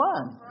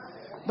 101.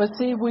 But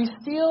see, we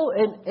still,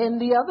 and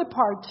the other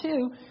part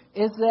too,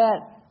 is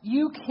that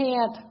you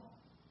can't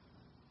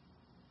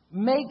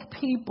make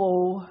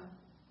people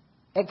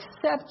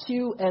accept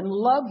you and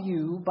love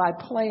you by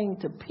playing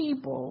to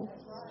people.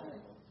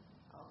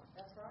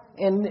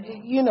 And,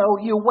 you know,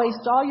 you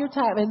waste all your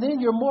time. And then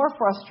you're more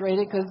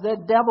frustrated because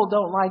that devil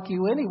don't like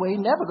you anyway. He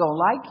never going to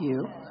like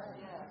you.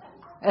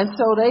 And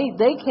so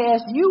they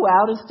cast you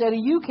out instead of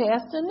you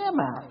casting them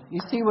out. You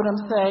see what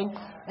I'm saying?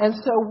 And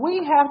so we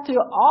have to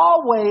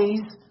always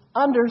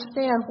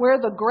understand where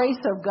the grace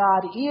of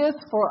God is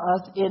for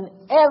us in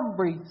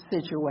every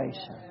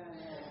situation.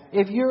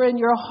 If you're in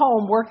your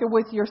home working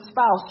with your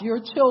spouse,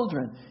 your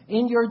children,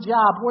 in your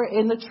job,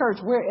 in the church,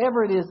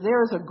 wherever it is,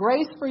 there is a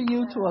grace for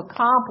you to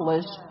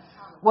accomplish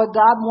what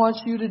God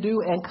wants you to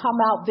do and come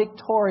out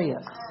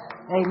victorious.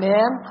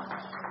 Amen?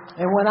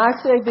 And when I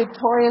say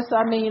victorious,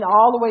 I mean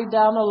all the way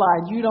down the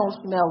line. You don't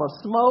smell of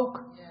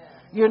smoke.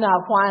 You're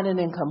not whining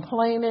and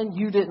complaining.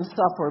 You didn't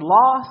suffer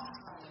loss.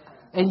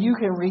 And you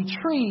can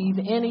retrieve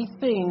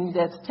anything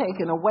that's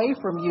taken away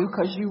from you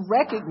because you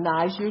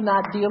recognize you're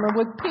not dealing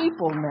with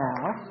people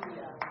now.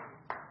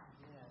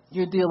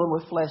 You're dealing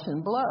with flesh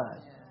and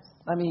blood.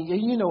 I mean,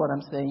 you know what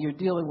I'm saying. You're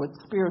dealing with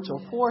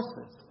spiritual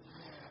forces.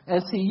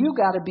 And see, you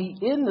got to be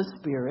in the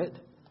spirit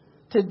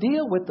to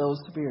deal with those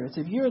spirits.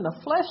 If you're in the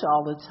flesh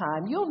all the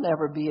time, you'll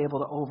never be able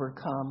to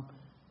overcome.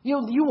 You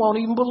won't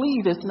even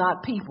believe it's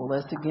not people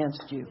that's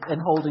against you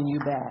and holding you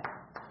back.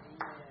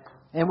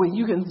 And when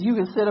you can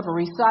sit up and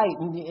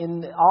recite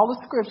in all the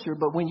scripture,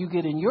 but when you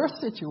get in your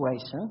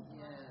situation,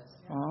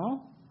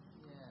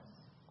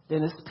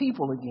 then it's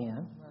people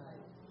again.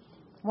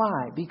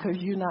 Why? Because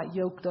you're not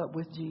yoked up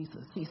with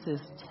Jesus. He says,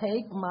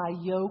 take my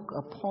yoke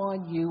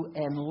upon you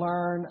and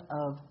learn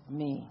of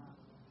me.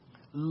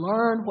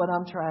 Learn what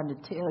I'm trying to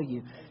tell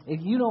you.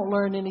 If you don't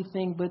learn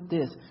anything but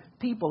this,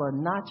 people are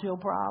not your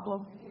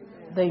problem.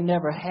 They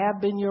never have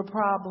been your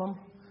problem.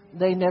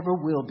 They never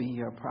will be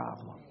your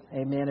problem.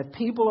 Amen. If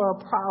people are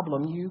a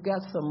problem, you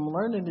got some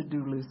learning to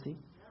do, Lucy.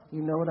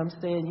 You know what I'm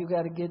saying? You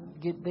got to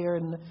get there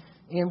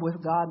in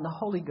with God and the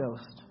Holy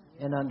Ghost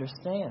and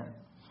understand.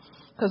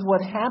 Because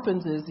what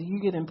happens is you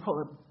get in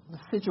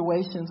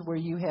situations where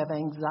you have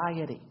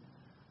anxiety.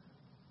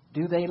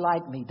 Do they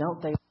like me?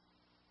 Don't they?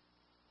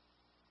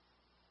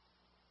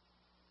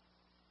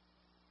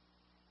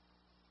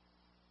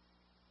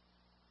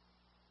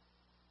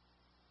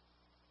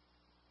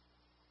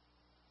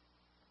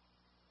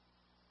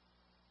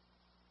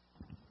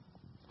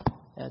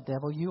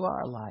 Devil, you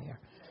are a liar.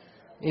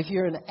 If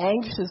you're an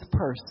anxious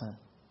person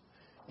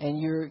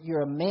and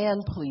you're a man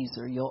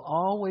pleaser, you'll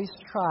always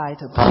try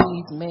to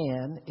please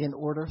man in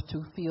order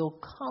to feel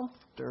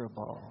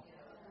comfortable.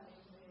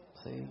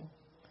 See?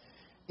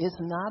 It's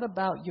not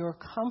about your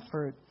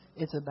comfort,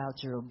 it's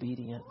about your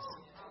obedience.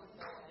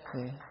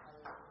 See?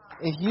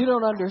 If you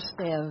don't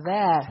understand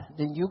that,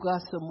 then you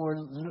got some more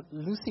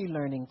Lucy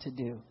learning to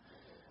do.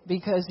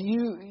 Because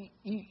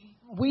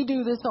we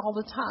do this all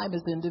the time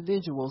as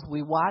individuals.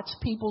 We watch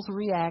people's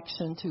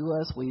reaction to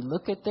us. We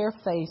look at their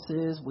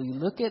faces. We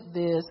look at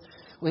this.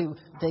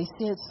 They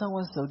said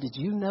so-and-so. Did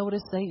you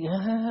notice they?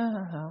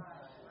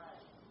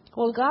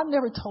 Well, God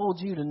never told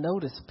you to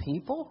notice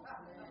people.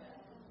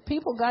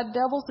 People got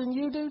devils and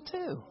you do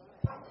too.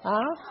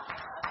 Huh?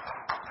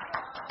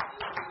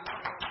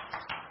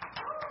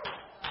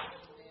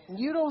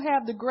 You don't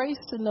have the grace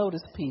to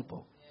notice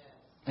people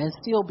and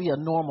still be a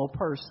normal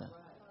person.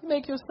 You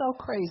make yourself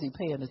crazy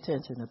paying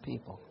attention to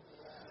people.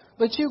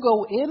 But you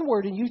go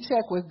inward and you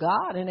check with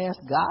God and ask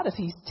God if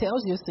He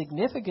tells you it's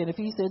significant. If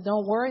He said,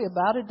 don't worry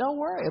about it, don't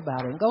worry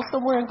about it. And go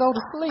somewhere and go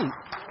to sleep.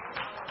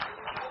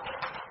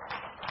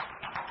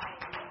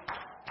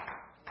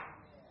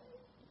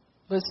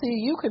 But see,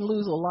 you can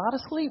lose a lot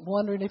of sleep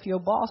wondering if your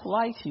boss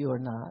likes you or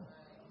not.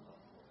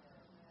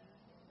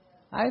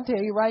 I can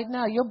tell you right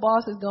now, your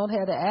boss is going to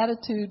have the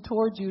attitude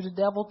towards you the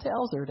devil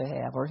tells her to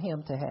have or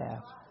him to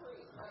have.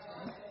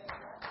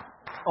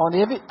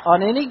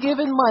 On any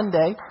given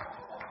Monday,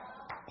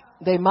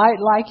 they might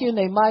like you and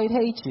they might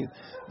hate you.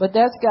 But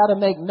that's got to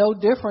make no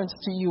difference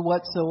to you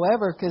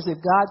whatsoever, because if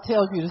God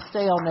tells you to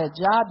stay on that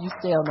job, you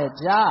stay on that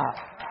job.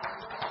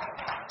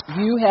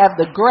 You have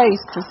the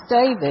grace to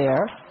stay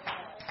there,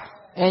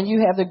 and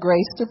you have the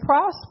grace to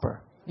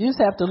prosper. You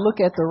just have to look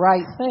at the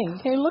right thing. You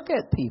can't look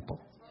at people.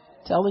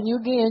 Telling you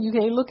again, you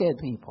can't look at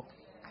people.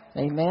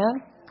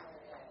 Amen?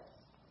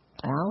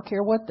 I don't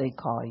care what they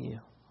call you.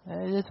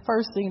 It's the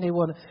first thing they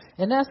want to,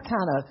 and that's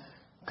kind of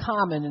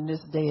common in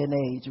this day and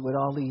age with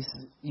all these,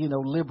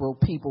 liberal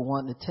people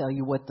wanting to tell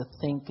you what to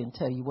think and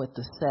tell you what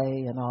to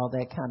say and all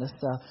that kind of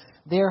stuff.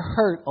 They're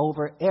hurt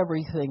over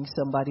everything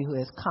somebody who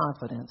has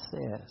confidence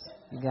says.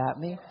 You got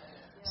me?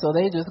 So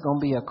they're just going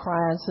to be a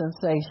crying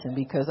sensation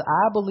because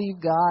I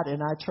believe God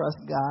and I trust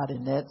God,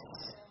 and that's,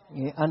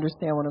 you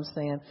understand what I'm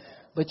saying?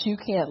 But you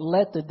can't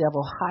let the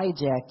devil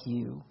hijack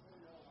you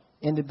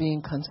into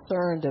being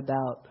concerned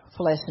about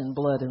flesh and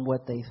blood and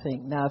what they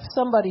think. Now, if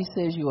somebody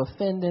says you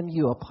offend them,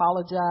 you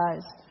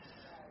apologize.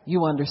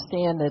 You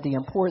understand that the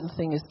important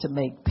thing is to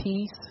make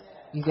peace.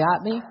 You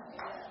got me?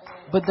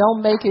 But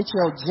don't make it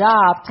your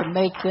job to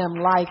make them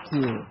like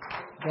you.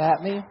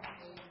 Got me?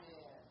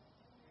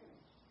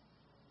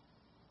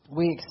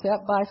 We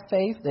accept by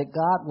faith that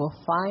God will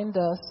find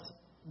us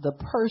the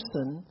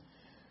person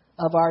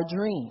of our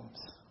dreams.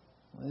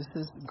 This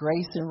is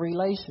grace in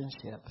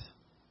relationships.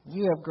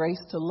 You have grace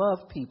to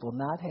love people,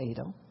 not hate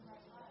them.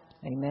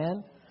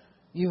 Amen.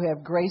 You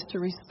have grace to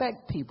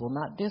respect people,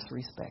 not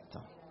disrespect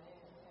them.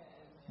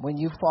 When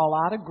you fall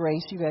out of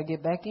grace, you got to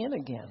get back in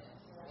again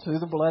through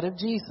the blood of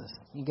Jesus.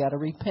 You got to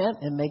repent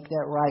and make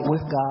that right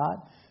with God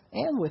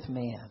and with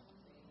man.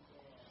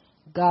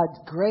 God's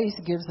grace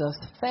gives us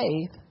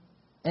faith,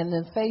 and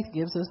then faith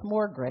gives us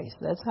more grace.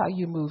 That's how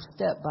you move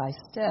step by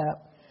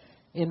step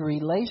in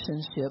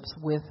relationships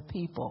with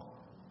people.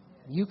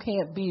 You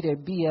can't be their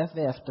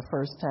BFF the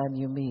first time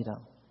you meet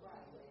them.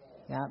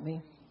 Got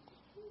me?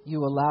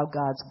 You allow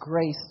God's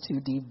grace to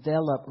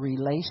develop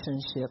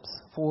relationships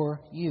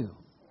for you.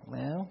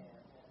 Well,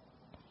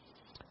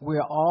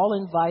 we're all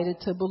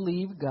invited to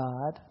believe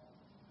God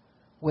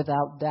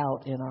without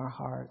doubt in our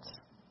hearts.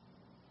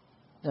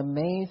 The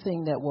main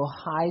thing that will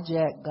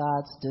hijack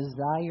God's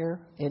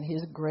desire and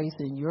His grace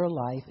in your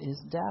life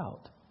is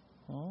doubt.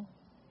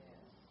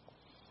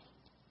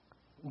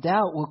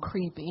 Doubt will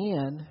creep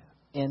in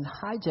and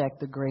hijack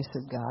the grace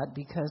of God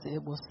because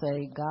it will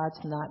say, God's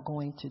not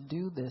going to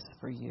do this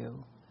for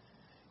you.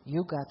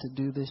 You got to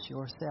do this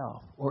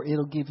yourself. Or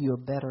it'll give you a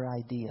better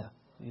idea.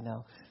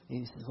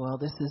 He says, well,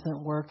 this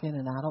isn't working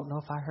and I don't know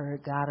if I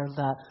heard God or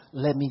not.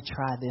 Let me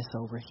try this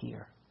over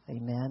here.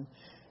 Amen.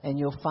 And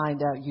you'll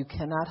find out you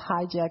cannot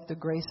hijack the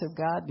grace of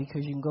God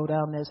because you can go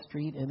down that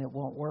street and it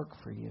won't work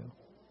for you.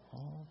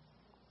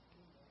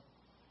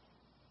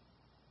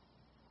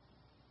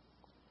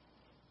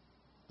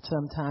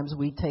 Sometimes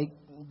we take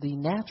the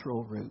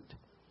natural route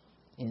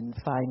in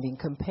finding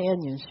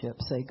companionship.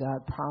 Say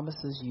God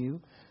promises you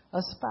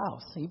a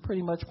spouse. He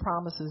pretty much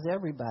promises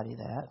everybody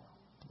that,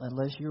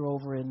 unless you're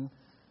over in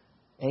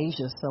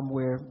Asia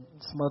somewhere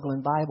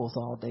smuggling Bibles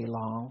all day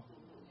long.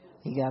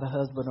 He got a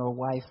husband or a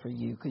wife for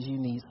you because you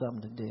need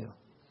something to do.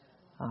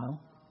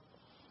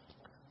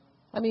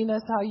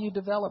 That's how you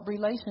develop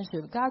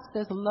relationships. God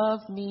says, love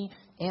me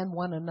and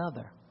one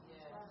another.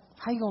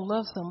 How you going to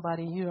love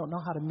somebody and you don't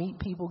know how to meet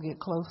people, get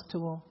close to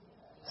them,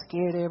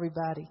 scared of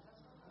everybody?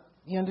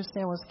 You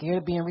understand what? Scared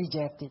of being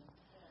rejected.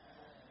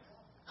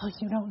 Oh,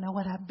 you don't know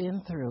what I've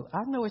been through.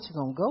 I know what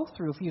you're going to go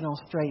through if you don't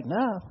straighten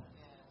up.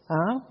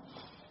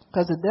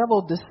 Because the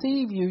devil will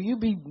deceive you. You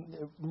be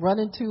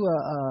running to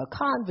a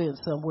convent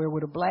somewhere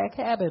with a black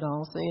habit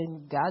on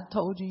saying, God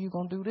told you you're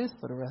going to do this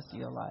for the rest of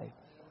your life.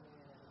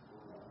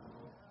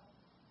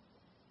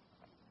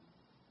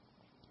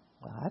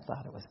 Well, I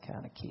thought it was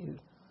kind of cute.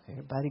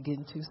 Everybody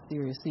getting too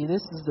serious. See,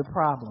 this is the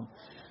problem.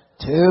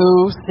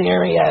 Too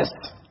serious.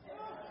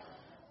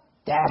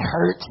 That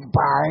hurts,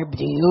 Barb.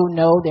 Do you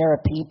know there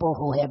are people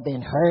who have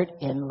been hurt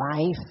in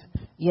life?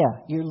 Yeah,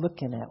 you're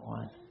looking at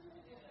one.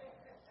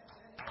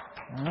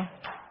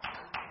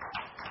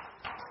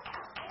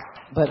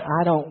 But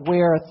I don't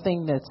wear a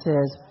thing that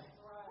says,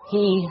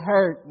 he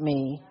hurt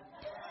me.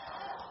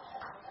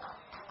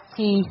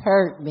 He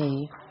hurt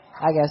me.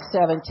 I got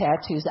 7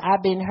 tattoos.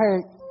 I've been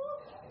hurt.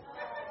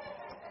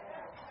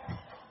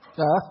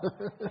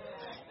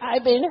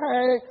 I've been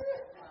hurt.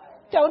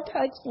 Don't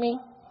touch me.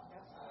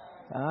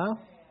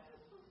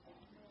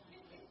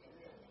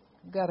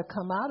 You got to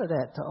come out of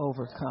that to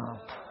overcome.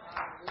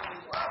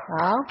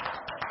 Huh?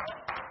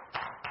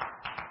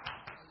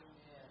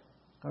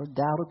 Or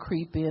doubt will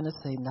creep in and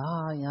say,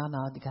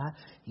 no, God,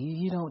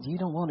 you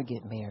don't want to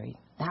get married.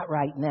 Not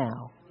right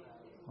now.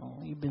 Oh,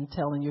 you've been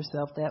telling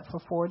yourself that for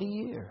 40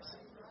 years.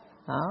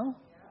 Huh?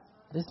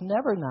 It's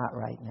never not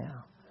right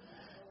now.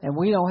 And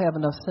we don't have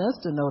enough sense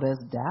to know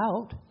that's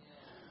doubt.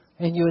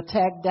 And you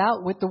attack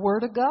doubt with the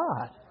Word of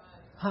God.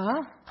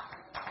 Huh?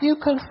 You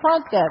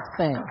confront that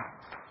thing.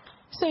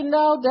 You say,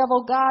 no,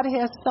 devil, God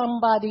has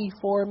somebody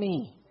for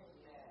me.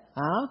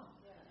 Huh?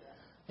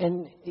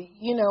 And,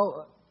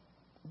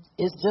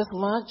 it's just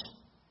lunch,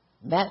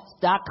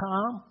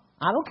 Mets.com.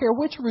 I don't care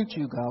which route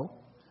you go.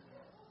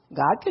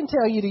 God can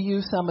tell you to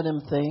use some of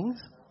them things.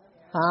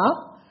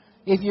 Huh?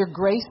 If you're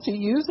graced to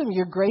use them,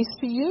 you're graced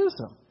to use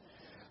them.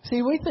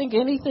 See, we think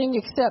anything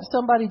except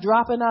somebody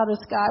dropping out of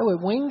the sky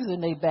with wings in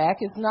their back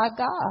is not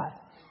God.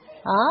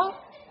 Huh?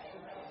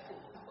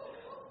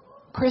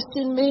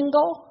 Christian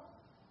mingle?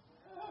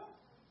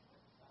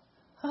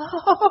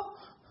 Oh,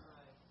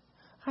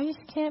 I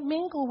just can't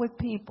mingle with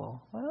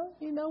people. Well,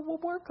 we'll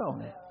work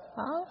on it.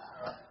 Huh?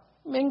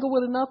 Mingle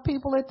with enough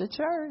people at the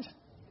church.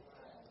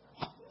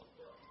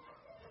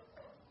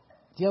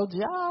 Your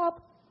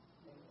job.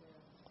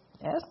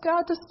 Ask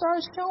God to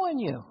start showing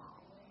you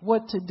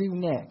what to do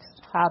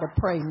next, how to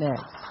pray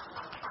next.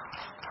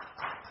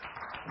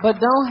 But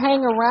don't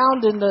hang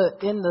around in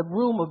the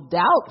room of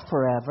doubt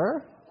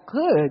forever.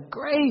 Good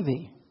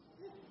gravy.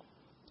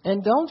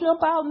 And don't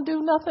jump out and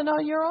do nothing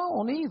on your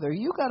own either.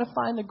 You got to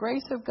find the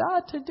grace of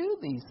God to do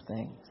these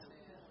things.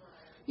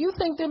 You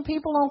think them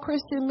people on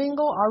Christian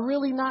Mingle are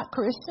really not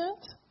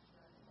Christians?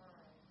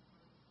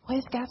 Well,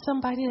 it's got to be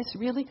somebody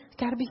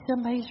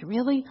that's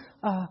really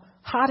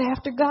hot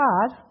after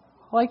God,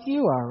 like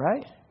you are,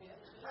 right?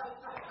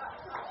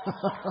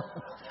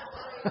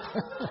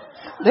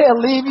 They'll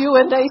leave you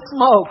and they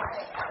smoke.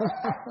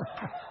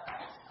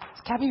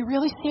 It's got to be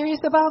really serious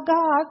about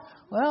God.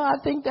 Well, I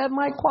think that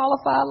might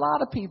qualify a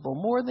lot of people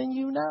more than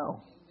you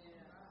know.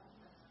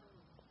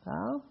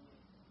 Huh?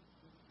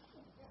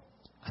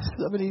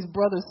 Some of these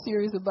brothers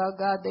serious about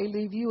God, they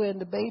leave you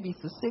and the baby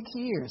for 6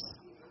 years.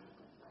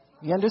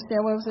 You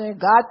understand what I'm saying?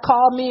 God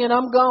called me and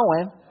I'm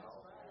going.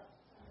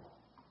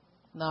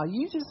 Now,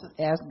 you just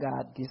ask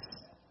God,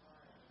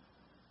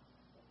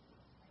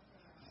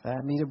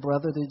 find me the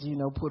brother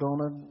that, put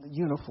on a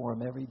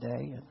uniform every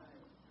day. And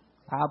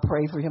I'll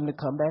pray for him to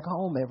come back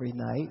home every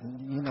night.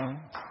 And,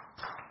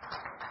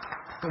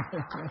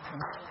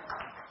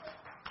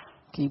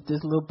 keep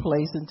this little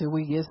place until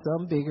we get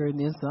some bigger and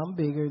then some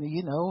bigger.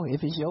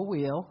 If it's your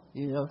will.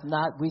 If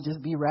not, we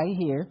just be right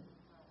here.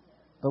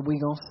 But we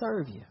going to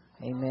serve you.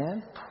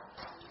 Amen.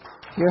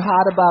 If you're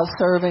hot about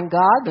serving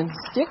God, then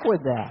stick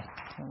with that.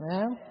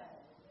 Amen.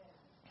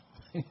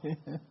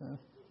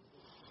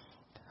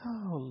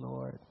 Oh,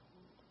 Lord.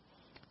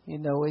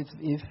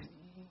 If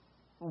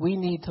we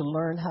need to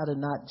learn how to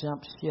not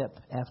jump ship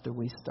after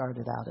we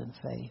started out in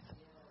faith.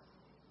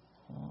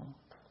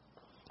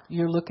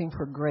 You're looking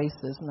for grace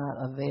that's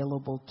not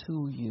available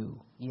to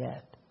you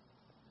yet.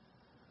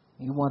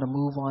 You want to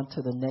move on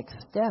to the next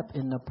step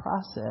in the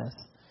process,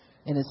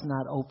 and it's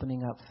not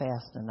opening up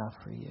fast enough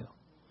for you.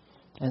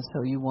 And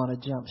so you want to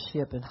jump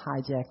ship and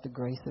hijack the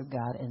grace of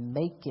God and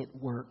make it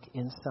work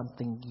in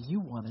something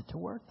you want it to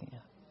work in.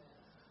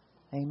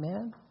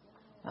 Amen?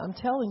 I'm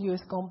telling you,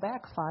 it's going to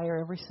backfire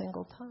every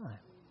single time.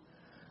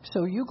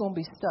 So you're going to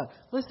be stuck.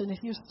 Listen,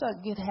 if you're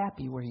stuck, get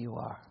happy where you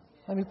are.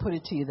 Let me put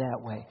it to you that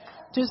way.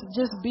 Just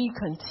be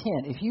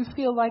content. If you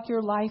feel like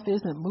your life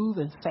isn't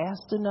moving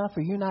fast enough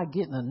or you're not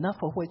getting enough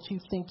of what you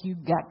think you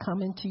got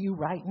coming to you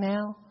right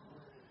now,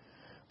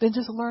 then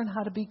just learn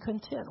how to be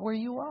content where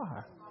you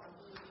are.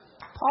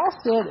 Paul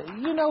said,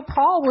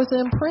 Paul was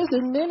in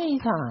prison many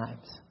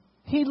times.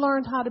 He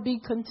learned how to be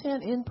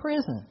content in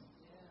prison.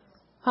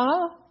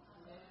 Huh?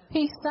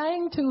 He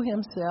sang to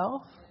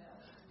himself.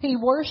 He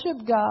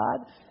worshiped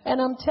God. And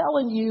I'm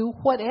telling you,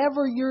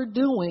 whatever you're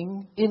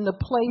doing in the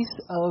place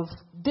of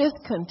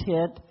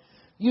discontent,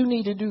 you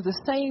need to do the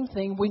same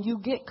thing when you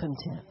get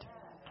content.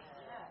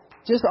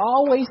 Just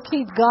always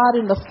keep God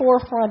in the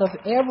forefront of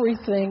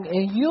everything,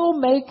 and you'll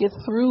make it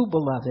through,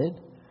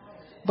 beloved.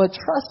 But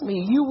trust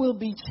me, you will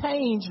be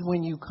changed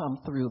when you come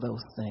through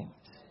those things.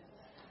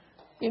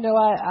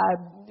 I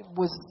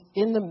was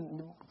in the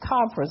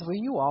conference where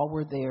you all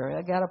were there.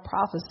 I got a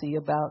prophecy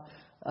about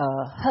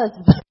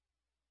husband.